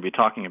because we're going to be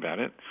talking about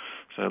it.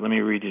 So let me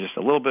read you just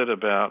a little bit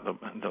about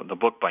the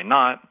book by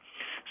Knott.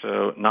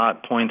 So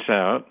Knott points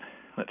out,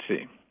 let's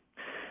see,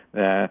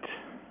 that,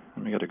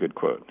 let me get a good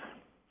quote.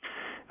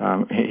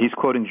 He's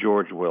quoting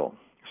George Will.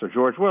 So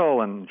George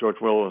Will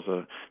is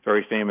a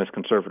very famous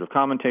conservative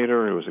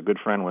commentator who was a good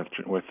friend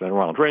with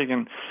Ronald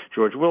Reagan.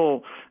 George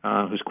Will,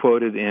 who's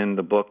quoted in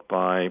the book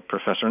by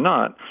Professor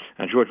Knott,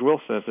 and George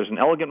Will says, there's an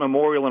elegant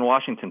memorial in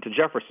Washington to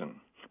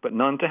Jefferson, but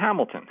none to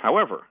Hamilton.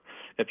 However,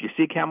 if you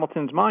seek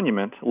Hamilton's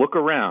monument, look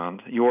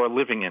around. You are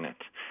living in it.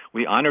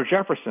 We honor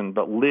Jefferson,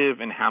 but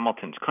live in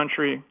Hamilton's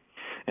country.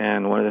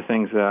 And one of the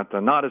things that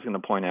Knott is going to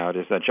point out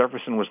is that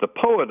Jefferson was the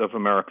poet of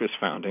America's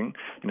founding.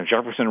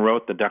 Jefferson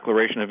wrote the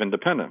Declaration of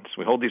Independence.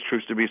 We hold these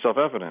truths to be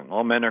self-evident.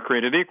 All men are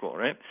created equal,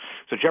 right?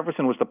 So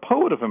Jefferson was the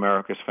poet of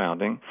America's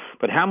founding,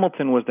 but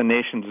Hamilton was the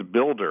nation's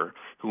builder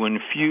who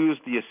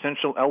infused the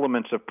essential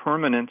elements of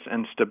permanence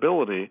and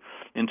stability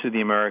into the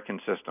American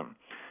system.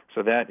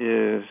 So that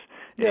is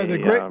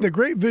the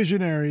great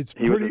visionary.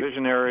 He was a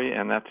visionary,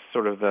 and that's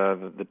sort of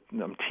the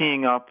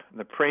teeing up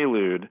the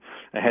prelude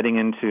heading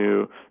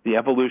into the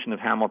evolution of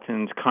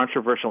Hamilton's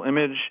controversial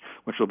image,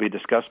 which will be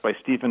discussed by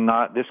Stephen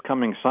Knott this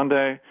coming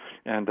Sunday.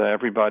 And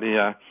everybody,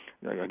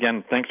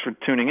 again, thanks for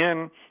tuning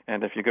in.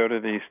 And if you go to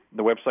the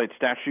website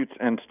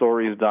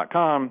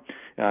statutesandstories.com,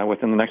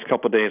 within the next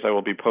couple of days, I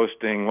will be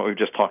posting what we've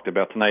just talked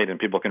about tonight, and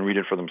people can read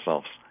it for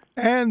themselves.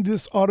 And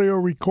this audio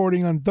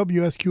recording on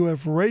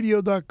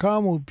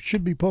WSQFradio.com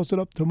should be posted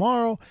up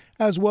tomorrow,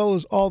 as well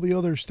as all the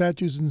other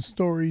Statutes and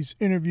Stories,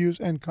 interviews,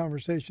 and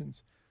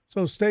conversations.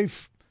 So stay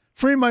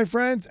free, my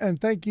friends, and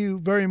thank you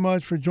very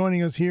much for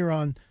joining us here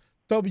on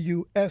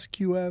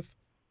WSQF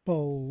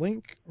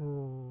Blink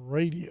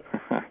Radio.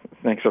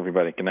 Thanks,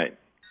 everybody. Good night.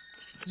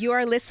 You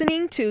are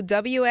listening to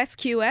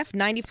WSQF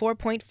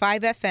 94.5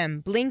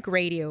 FM, Blink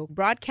Radio,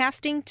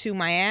 broadcasting to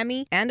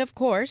Miami and, of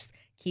course,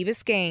 Key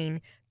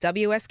Biscayne.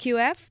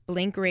 WSQF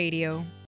Blink Radio.